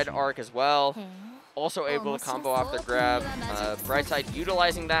as Red Arc as well. Also able to combo off their grab. Brightside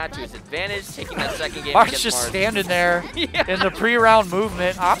utilizing that to his advantage, taking that second game Mark's against just Mars. standing there in the pre-round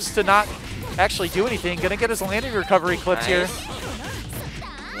movement. Opts to not actually do anything. Gonna get his landing recovery clips here.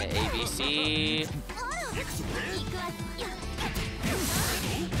 Yeah, ABC.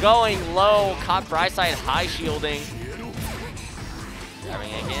 Going low, caught Brightside high shielding.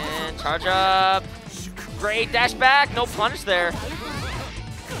 Grabbing again, charge up. Great dash back, no punish there.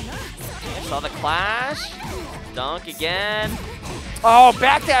 Saw the clash. Dunk again. Oh,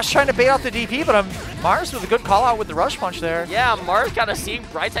 backdash trying to bait out the DP, but Mars with a good call out with the rush punch there. Yeah, Mars kind of seeing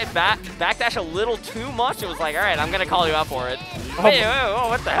Brightside backdash a little too much. It was like, all right, I'm going to call you out for it. Wait,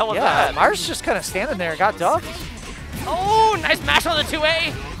 what the hell was that? Mars just kind of standing there, got ducked. Oh, nice mash on the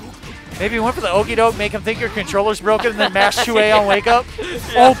 2A. Maybe you went for the okie doke, make him think your controller's broken, and then mash 2A on wake up. Yeah.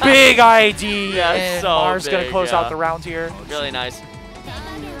 Oh, big ID. Yeah, and so Mars big, going to close out the round here. Really nice.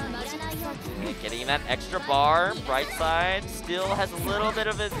 Getting that extra bar. Brightside still has a little bit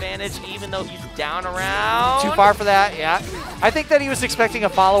of advantage, even though he's down around. Too far for that, yeah. I think that he was expecting a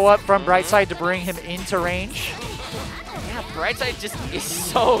follow-up from Brightside to bring him into range. Yeah, Brightside just is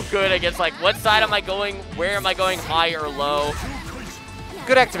so good against, like, what side am I going? Where am I going, high or low?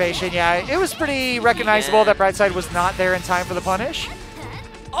 Good activation, yeah. It was pretty recognizable that Brightside was not there in time for the punish.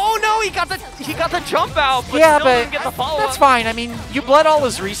 Oh no, he got the jump out, but yeah, still but didn't get the follow-up. That's fine. I mean, you bled all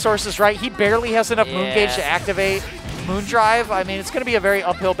his resources, right? He barely has enough moon gauge to activate Moon Drive. I mean, it's going to be a very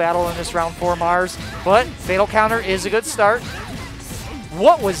uphill battle in this round for Mars, but Fatal Counter is a good start.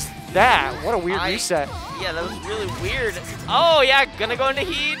 What was that? What a weird reset. Yeah, that was really weird. Oh yeah, gonna go into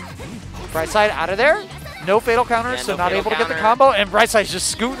heat. Brightside out of there. No Fatal Counter, so not able to get the combo, and Brightside's just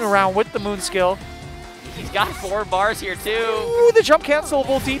scooting around with the Moon skill. He's got 4 bars here, too. Ooh, the jump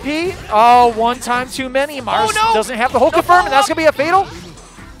cancelable DP. Oh, one time too many. Mars doesn't have the whole confirm, and that's going to be a fatal.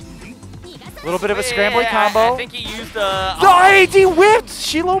 A little bit of a scrambly combo. I think he used the... The IAD whipped!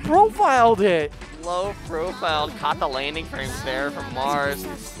 She low profiled it. Low profiled. Caught the landing frames there from Mars.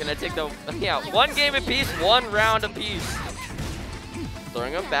 Going to take the... Yeah, 1 game apiece, 1 round apiece.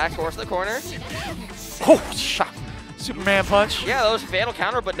 Throwing him back towards the corner. Oh, shot. Superman punch. Yeah, that was fatal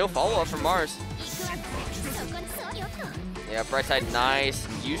counter, but no follow-up from Mars. Yeah, Brightside, nice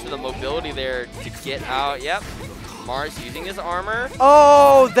use of the mobility there to get out. Yep, Mars using his armor.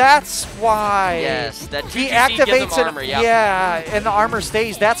 Oh, that's why. Yes, that he activates activates it. Armor, yep. Yeah, and the armor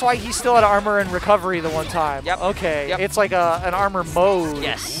stays. That's why he still had armor and recovery the one time. Yep. Okay, yep. It's like an armor mode.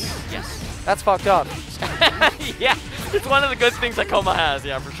 Yes, yes. That's fucked up. Yeah, it's one of the good things that Koma has.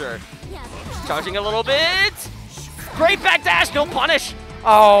 Yeah, for sure. Charging a little bit. Great backdash, no punish.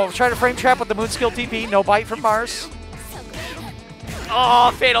 Oh, trying to frame trap with the moon skill TP. No bite from Mars.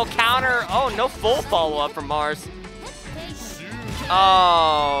 Oh, fatal counter. Oh, no full follow-up from Mars.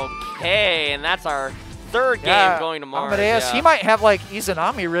 Okay, and that's our 3rd game going to Mars. Amadeus, yeah. he might have like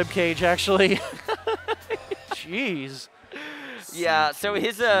Izanami ribcage actually. Jeez. Yeah, so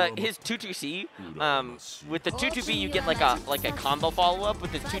his 2-2C, with the 2-2B you get like a combo follow-up.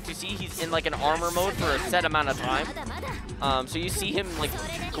 With his 2-2C, he's in like an armor mode for a set amount of time. So you see him like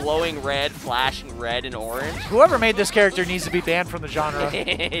glowing red, flashing red and orange. Whoever made this character needs to be banned from the genre.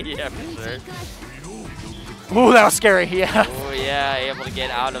 Yeah, for sure. Ooh, that was scary, yeah. Oh yeah, able to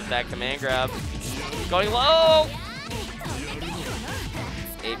get out of that command grab. Going low.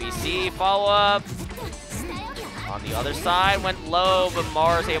 ABC follow-up. On the other side, went low, but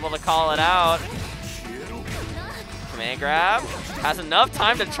Mars able to call it out. Command grab. Has enough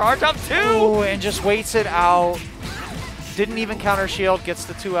time to charge up too. Ooh, and just waits it out. Didn't even counter shield, gets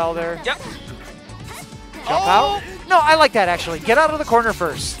the 2L there. Yep. Jump out? No, I like that actually. Get out of the corner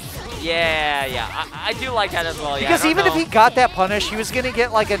first. Yeah, yeah. I do like that as well. Yeah, because even if he got that punish, he was going to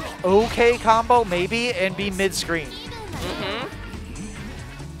get like an okay combo maybe and be mid-screen.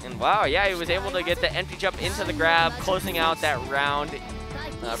 Wow, yeah, he was able to get the empty jump into the grab, closing out that round.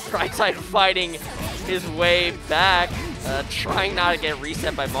 Brightside fighting his way back, trying not to get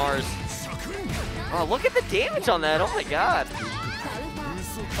reset by Mars. Oh, look at the damage on that. Oh, my God.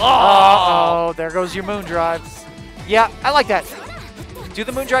 Oh, there goes your Moon Drive. Yeah, I like that. Do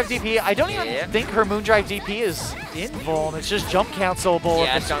the Moon Drive DP. I don't even think her Moon Drive DP is invuln. It's just jump cancelable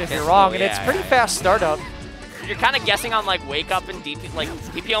if you're wrong, and it's pretty fast startup. You're kind of guessing on like wake up and DP, like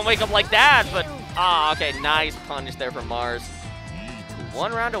DP on wake up like that, but okay, nice punish there from Mars.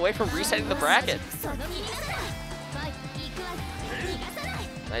 1 round away from resetting the bracket.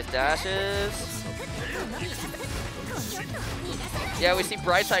 Nice dashes. Yeah, we see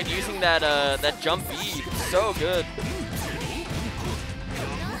Brightside using that that jump B so good.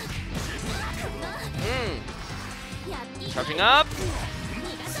 Charging up.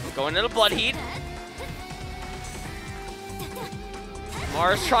 Going into blood heat.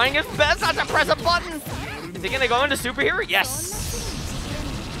 Mars trying his best not to press a button. Is he gonna go into superhero? Yes.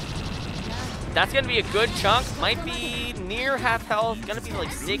 That's gonna be a good chunk. Might be near half health. Gonna be like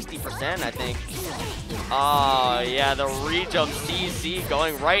 60%, I think. Oh yeah, the re-jump CC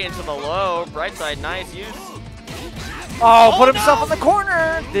going right into the low. Bright side, nice use. Oh, put himself in the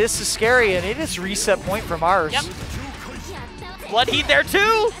corner. This is scary, and it is reset point for Mars. Yep. Blood heat there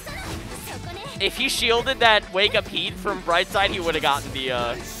too. If he shielded that wake up heat from Brightside, he would have gotten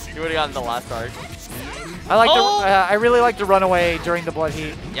the last charge. I really like to run away during the blood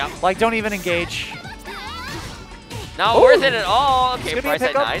heat. Yep. Like, don't even engage. Not worth it at all. Okay,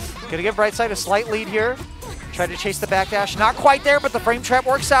 Brightside, nice. Gonna give Brightside a slight lead here. Try to chase the backdash. Not quite there, but the frame trap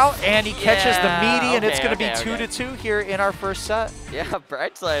works out, and he catches the meaty, and it's gonna be 2-2 here in our first set. Yeah,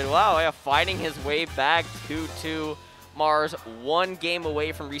 Brightside, wow, yeah, fighting his way back 2-2. Mars 1 game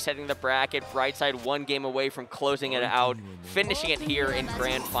away from resetting the bracket. Brightside 1 game away from closing it out, finishing it here in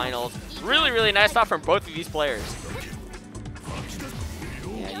grand finals. Really, really nice stuff from both of these players.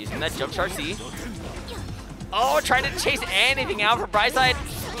 Yeah, using that jump charge C. Oh, trying to chase anything out for Brightside.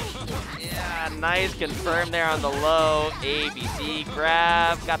 Yeah, nice confirm there on the low. ABC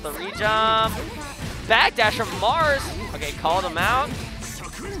grab, got the re-jump. Backdash from Mars. Okay, called him out. It's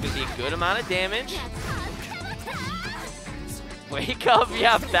gonna be a good amount of damage. Wake up,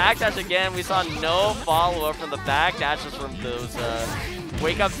 yeah, backdash again. We saw no follow-up from the backdashes from those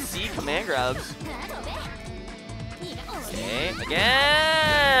wake up C command grabs. Okay,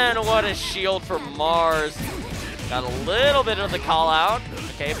 again, what a shield for Mars. Got a little bit of the call out.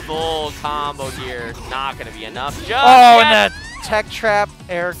 Okay, full combo here. Not gonna be enough. Just and that tech trap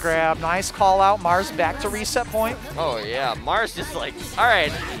air grab. Nice call out. Mars back to reset point. Oh yeah, Mars just like, all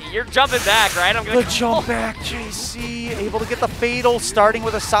right, you're jumping back, right? I'm gonna jump back, JC. Able to get the fatal, starting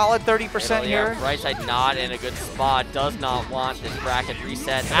with a solid 30% here. Brightside not in a good spot. Does not want this bracket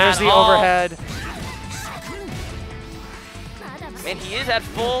reset. And there's the overhead. Man, he is at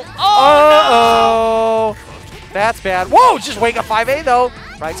full. Oh, no! That's bad. Whoa, just wake up 5A though.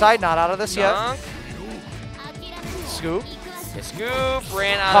 Right side, not out of this yet. Scoop. Scoop,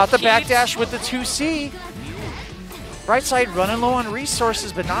 ran out Caught of the backdash with the 2C. Brightside running low on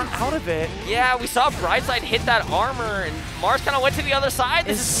resources, but not out of it. Yeah, we saw Brightside hit that armor, and Mars kind of went to the other side.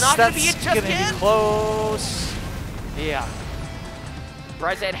 This is not going to be it just yet. Close. Yeah.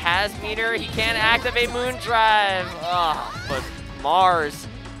 Brightside has meter. He can't activate Moondrive. But Mars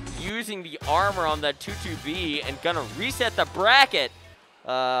using the armor on that 2-2B and gonna reset the bracket.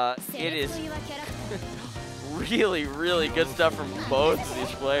 It is really, really good stuff from both of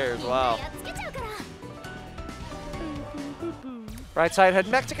these players. Wow. Right side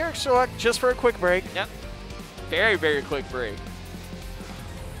heading back to character select just for a quick break. Yep. Very, very quick break.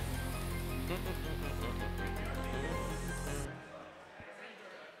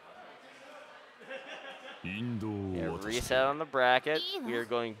 Yeah, reset on the bracket. We are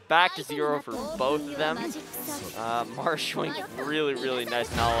going back to 0 for both of them. Mars showing really, really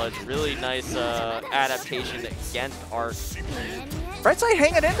nice knowledge, really nice adaptation against Art. Brightside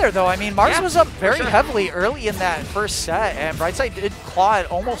hanging in there though. I mean, Mars was up very heavily early in that first set, and Brightside did claw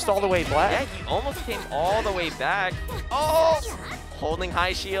it almost all the way back. Yeah, he almost came all the way back. Oh! Holding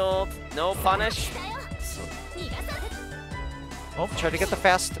high shield, no punish. Oh, tried to get the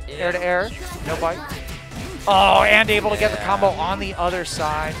fast air to air, no bite. Oh, and able to get the combo on the other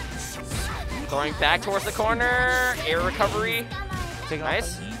side. Going back towards the corner, air recovery.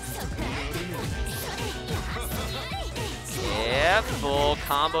 Nice. Yeah, full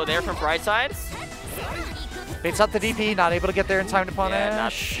combo there from Brightside. Baits out the DP, not able to get there in time to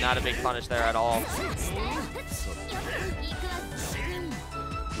punish. Yeah, not a big punish there at all.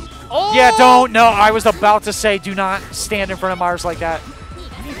 Oh! Yeah, don't, no, I was about to say do not stand in front of Mars like that.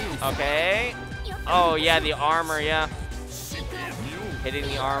 Okay. Oh, yeah, the armor, yeah. Hitting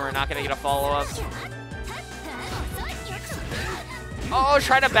the armor, not going to get a follow-up. Oh,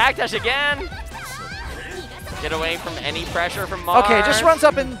 trying to backdash again. Get away from any pressure from Mars. Okay, just runs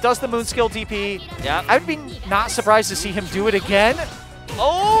up and does the moon skill DP. Yeah. I'd be not surprised to see him do it again.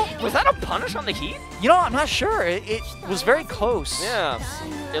 Oh, was that a punish on the heat? You know, I'm not sure. It was very close. Yeah,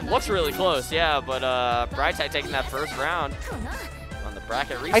 it looks really close, yeah, but Brightside taking that first round on the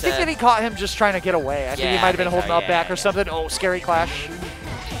bracket reset. I think that he caught him just trying to get away. I think he might have been holding up back or something. Oh, scary clash.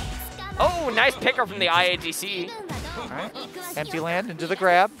 Oh, nice picker from the IAGC. All right. Empty land into the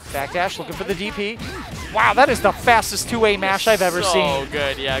grab. Backdash looking for the DP. Wow, that is the fastest two-way mash I've ever seen. So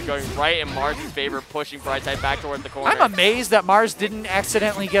good, yeah, going right in Mars' favor, pushing Brightside back toward the corner. I'm amazed that Mars didn't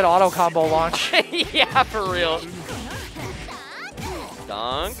accidentally get auto combo launch. Yeah, for real.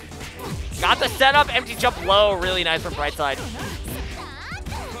 Dunk. Got the setup, empty jump low, really nice from Brightside.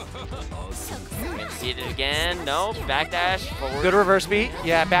 See it again, no, backdash, forward. Good reverse beat,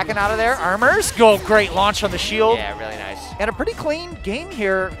 yeah, backing out of there. Armors, go, great launch on the shield. Yeah, really nice. And a pretty clean game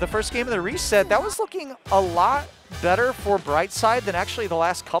here, the first game of the reset. That was looking a lot better for Brightside than actually the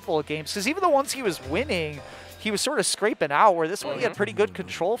last couple of games, because even the ones he was winning, he was sort of scraping out, where this one he had pretty good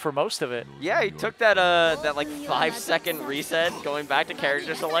control for most of it. Yeah, he took that like 5-second reset, going back to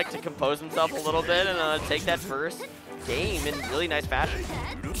character select to compose himself a little bit and take that first game in really nice fashion.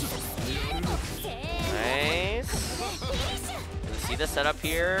 Nice. See the setup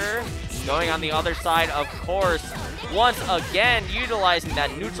here. Going on the other side, of course. Once again, utilizing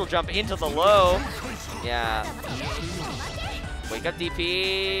that neutral jump into the low. Yeah. Wake up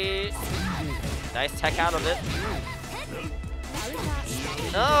DP. Nice tech out of it.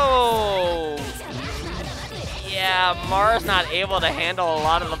 No! Yeah, Mars not able to handle a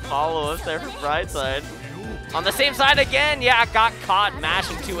lot of the follow-ups there from Brightside. On the same side again, yeah, got caught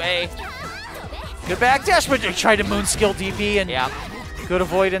mashing 2A. Good backdash, but they tried to moon skill DP, and yeah. Good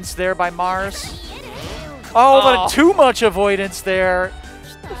avoidance there by Mars. Oh, but too much avoidance there.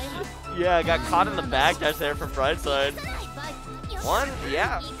 Yeah, got caught in the backdash there from Brightside. One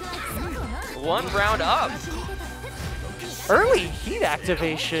round up. Early heat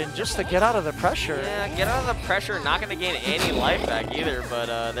activation just to get out of the pressure. Yeah, get out of the pressure. Not going to gain any life back either,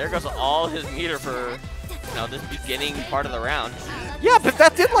 but there goes all his meter for this beginning part of the round. Yeah, but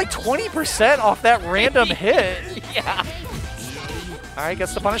that did like 20% off that random hit. Yeah. All right,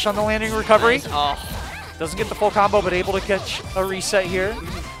 gets the punish on the landing recovery. Nice. Oh. Doesn't get the full combo, but able to catch a reset here.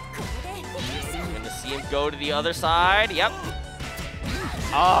 Going to see him go to the other side. Yep.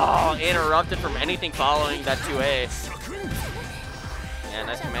 Oh, interrupted from anything following that 2A. Yeah,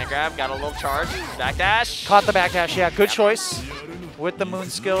 nice command grab. Got a little charge. Backdash. Caught the backdash. Yeah, good choice with the moon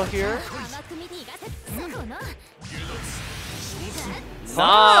skill here. No.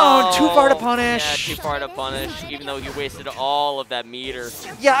 Oh, too far to punish. Yeah, too far to punish, even though he wasted all of that meter.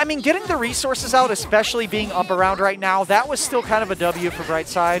 Yeah, I mean, getting the resources out, especially being up around right now, that was still kind of a W for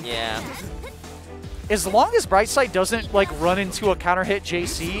Brightside. Yeah. As long as Brightside doesn't like run into a counter hit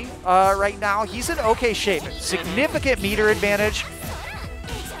JC right now, he's in okay shape. Significant meter advantage.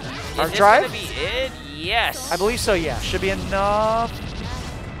 Arc drive? Is this gonna be it? Yes. I believe so, yeah. Should be enough.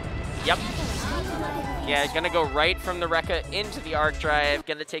 Yep. Yeah, gonna go right from the Rekka into the arc drive.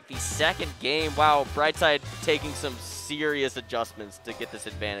 Gonna take the second game. Wow, Brightside taking some serious adjustments to get this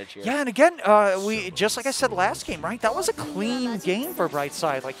advantage here. Yeah, and again, we just like I said last game, right? That was a clean game for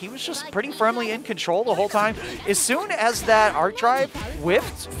Brightside. Like, he was just pretty firmly in control the whole time. As soon as that arc drive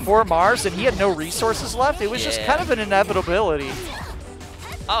whiffed for Mars and he had no resources left, it was just kind of an inevitability.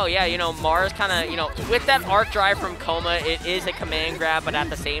 Oh yeah, Mars kind of, with that arc drive from Coma, it is a command grab, but at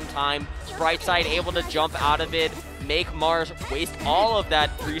the same time, Brightside able to jump out of it, make Mars waste all of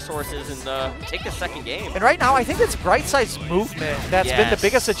that resources and take the second game. And right now, I think it's Brightside's movement that's been the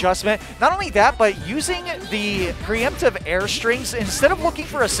biggest adjustment. Not only that, but using the preemptive air strings, instead of looking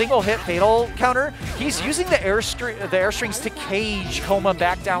for a single hit fatal counter, he's using the air strings to cage Coma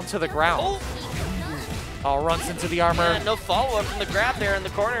back down to the ground. Oh, runs into the armor. Yeah, no follow-up from the grab there in the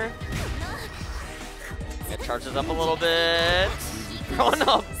corner. It charges up a little bit. Throwing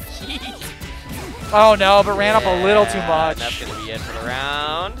up heat. Oh no, but ran up a little too much. That's going to be it for the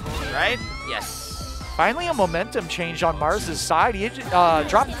round, right? Yes. Finally a momentum change on Mars' side. He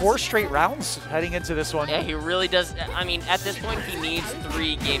dropped 4 straight rounds heading into this one. Yeah, he really does. I mean, at this point, he needs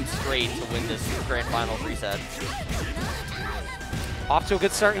 3 games straight to win this Grand Finals reset. Off to a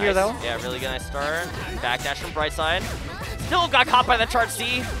good start here, though. Yeah, really nice start. Backdash from Brightside. Still got caught by the charge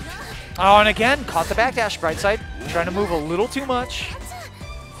C. Oh, and again, caught the backdash, Brightside. Trying to move a little too much.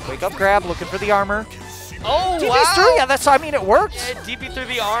 Wake up grab, looking for the armor. Oh, DP's through, yeah, that's, I mean, it worked. Yeah, DP through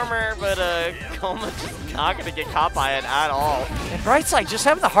the armor, but Coma just not going to get caught by it at all. And Brightside just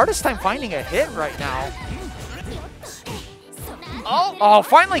having the hardest time finding a hit right now. Oh,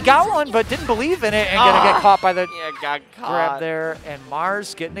 finally got one, but didn't believe in it and gonna get caught by the got caught. grab there. And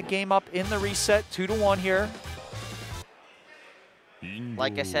Mars getting the game up in the reset, 2-1 here.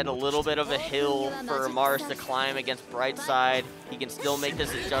 Like I said, a little bit of a hill for Mars to climb against Brightside. He can still make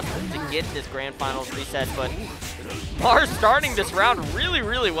this adjustment to get this Grand Finals reset, but Mars starting this round really,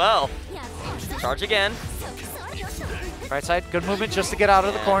 really well. Charge again. Brightside, good movement just to get out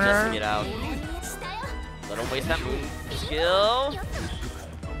of the corner. Just to get out. Let him waste that move skill.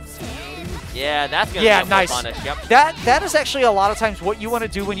 Yeah, that's going to be a nice. punish. Yep. That is actually a lot of times what you want to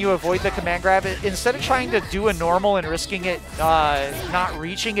do when you avoid the command grab. Instead of trying to do a normal and risking it not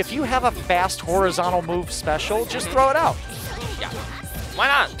reaching, if you have a fast horizontal move special, just throw it out. Yeah. Why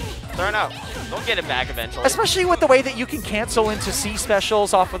not? Throw it out. Don't get it back eventually. Especially with the way that you can cancel into C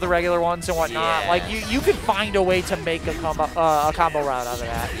specials off of the regular ones and whatnot. Yeah. Like, you can find a way to make a combo route out of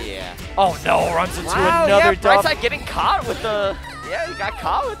that. Yeah. Oh, no. Runs into Wow, another yeah, dub. Brightside getting caught with the... Yeah, he got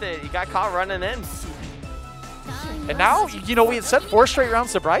caught with it. He got caught running in. And now, you know, we had said 4 straight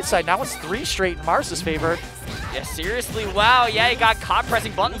rounds to Brightside. Now it's 3 straight in Mars's favor. Yeah, seriously. Wow, yeah, he got caught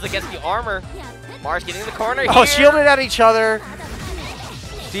pressing buttons against the armor. Mars getting in the corner Oh, here. shielded at each other.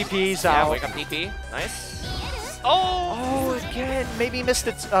 DP's Yeah, out. wake up DP. Nice. Oh! Oh, again. Maybe missed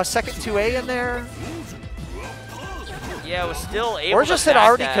its second 2A in there. Yeah, was still able Or to just had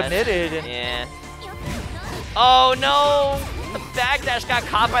already backdash. committed. And Yeah. Oh, no! The backdash got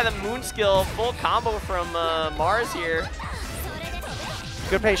caught by the moon skill. Full combo from Mars here.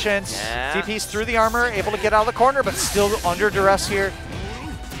 good patience. Yeah. DP's through the armor, able to get out of the corner, but still under duress here.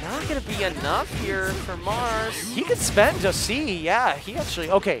 Not going to be enough here for Mars. He could spend a C. Yeah, he actually...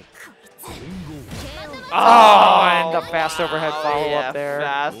 Okay. Oh, and the fast overhead follow-up there.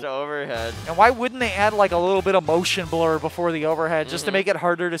 Fast overhead. And why wouldn't they add like a little bit of motion blur before the overhead just to make it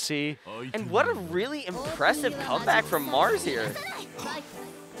harder to see? And what a really impressive comeback from Mars here.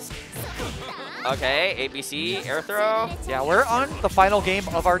 Okay, ABC, air throw. Yeah, we're on the final game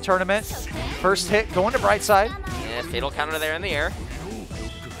of our tournament. First hit going to Brightside. Yeah, fatal counter there in the air.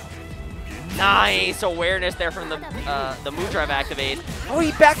 Nice awareness there from the move drive activate. Oh,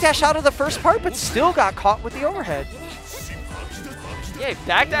 he backdashed out of the first part, but still got caught with the overhead. Yeah,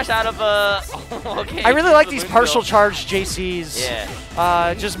 backdash out of okay. I really like these moon partial skill. charge JCs.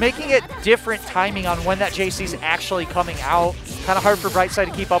 Yeah. Just making it different timing on when that JC's actually coming out. Kind of hard for Brightside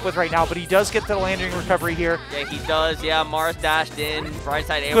to keep up with right now, but he does get the landing recovery here. Yeah, he does. Yeah, Mars dashed in.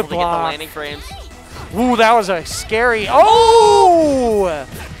 Brightside able to get the landing frames. Ooh, that was a scary. Oh!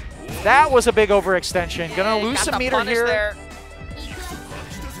 That was a big overextension. Gonna lose some meter here. There.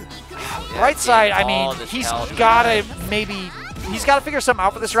 Brightside, I mean, he's gotta he's gotta figure something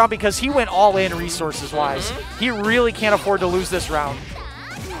out for this round because he went all in resources-wise. He really can't afford to lose this round.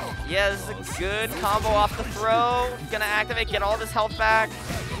 Yeah, this is a good combo off the throw. Gonna activate, get all this health back.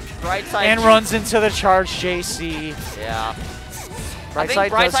 Brightside. And runs into the charge JC. Yeah. Brightside I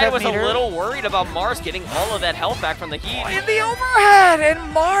think does have Brightside was meter. a little worried about Mars getting all of that health back from the heat. In the overhead,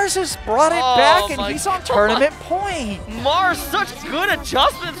 and Mars has brought it back, and he's on God. tournament point. Mars, such good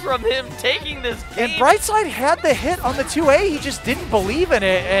adjustments from him taking this game. And Brightside had the hit on the 2A, he just didn't believe in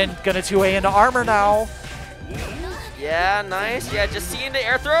it, and gonna 2A into armor now. Yeah, nice. Yeah, just seeing the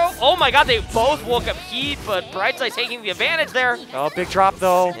air throw. Oh my god, they both woke up heat, but Brightside taking the advantage there. Oh, big drop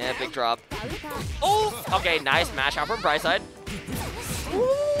though. Yeah, big drop. Oh, okay, nice mash out from Brightside.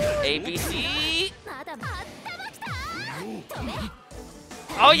 ABC.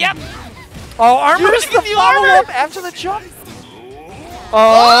 Oh, yep. Oh, armor is Using the the follow-up armor. after the jump.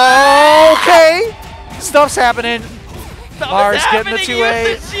 Oh, okay. Stuff's happening. Mars getting the 2A.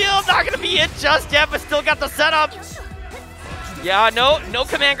 Use the shield. Not going to be it just yet, but still got the setup. Yeah, no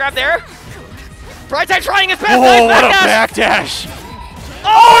command grab there. Brightside trying his best. Oh, nice what a backdash. backdash.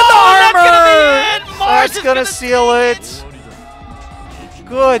 Oh, the armor. That's going to be it. Mars That's is gonna seal it.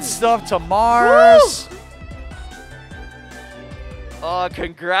 Good stuff to Mars. Oh,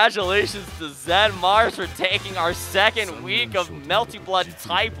 congratulations to Zen Mars for taking our second week of Melty Blood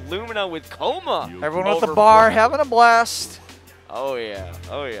type Lumina with Coma. Everyone at the bar having a blast. Oh, yeah.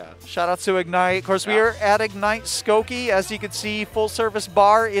 Oh, yeah. Shout out to Ignite. Of course, we are at Ignite Skokie. As you can see, full service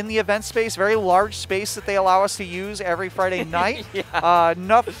bar in the event space. Very large space that they allow us to use every Friday night.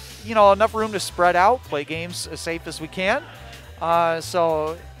 Enough room to spread out, play games as safe as we can.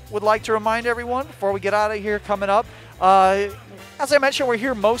 So would like to remind everyone before we get out of here coming up, as I mentioned, we're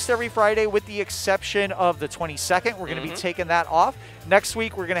here most every Friday with the exception of the 22nd. We're going to be taking that off. Next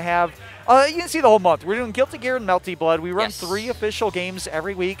week, we're going to have, you can see the whole month. We're doing Guilty Gear and Melty Blood. We run 3 official games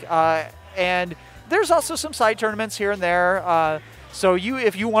every week. And there's also some side tournaments here and there. So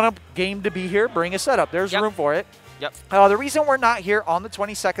if you want a game to be here, bring a setup. There's room for it. Yep. The reason we're not here on the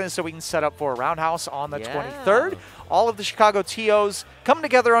 22nd is so we can set up for a Roundhouse on the 23rd. All of the Chicago TOs come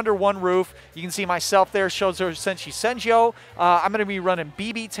together under one roof. You can see myself there, Shozo Senshi Senjo. I'm going to be running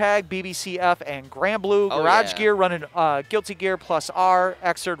BB Tag, BBCF, and Grand Blue. Garage Gear running Guilty Gear plus R,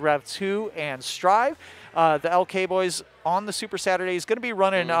 Xrd Rev 2, and Strive. The LK boys on the Super Saturday is going to be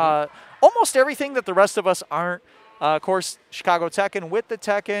running almost everything that the rest of us aren't. Of course, Chicago Tekken with the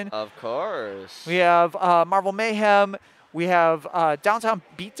Tekken. Of course. We have Marvel Mayhem. We have Downtown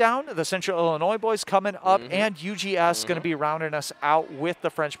Beatdown, the Central Illinois boys coming up, and UGS going to be rounding us out with the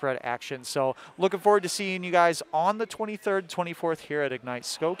French bread action. So looking forward to seeing you guys on the 23rd, 24th here at Ignite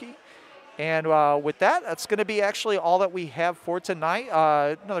Skokie. And with that, that's going to be actually all that we have for tonight.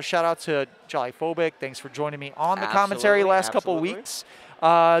 Another shout out to Jolly Phobic. Thanks for joining me on the commentary last couple weeks.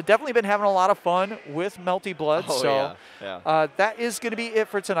 Definitely been having a lot of fun with Melty Blood. That is going to be it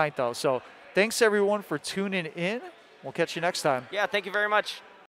for tonight, though. So thanks, everyone, for tuning in. We'll catch you next time. Yeah, thank you very much.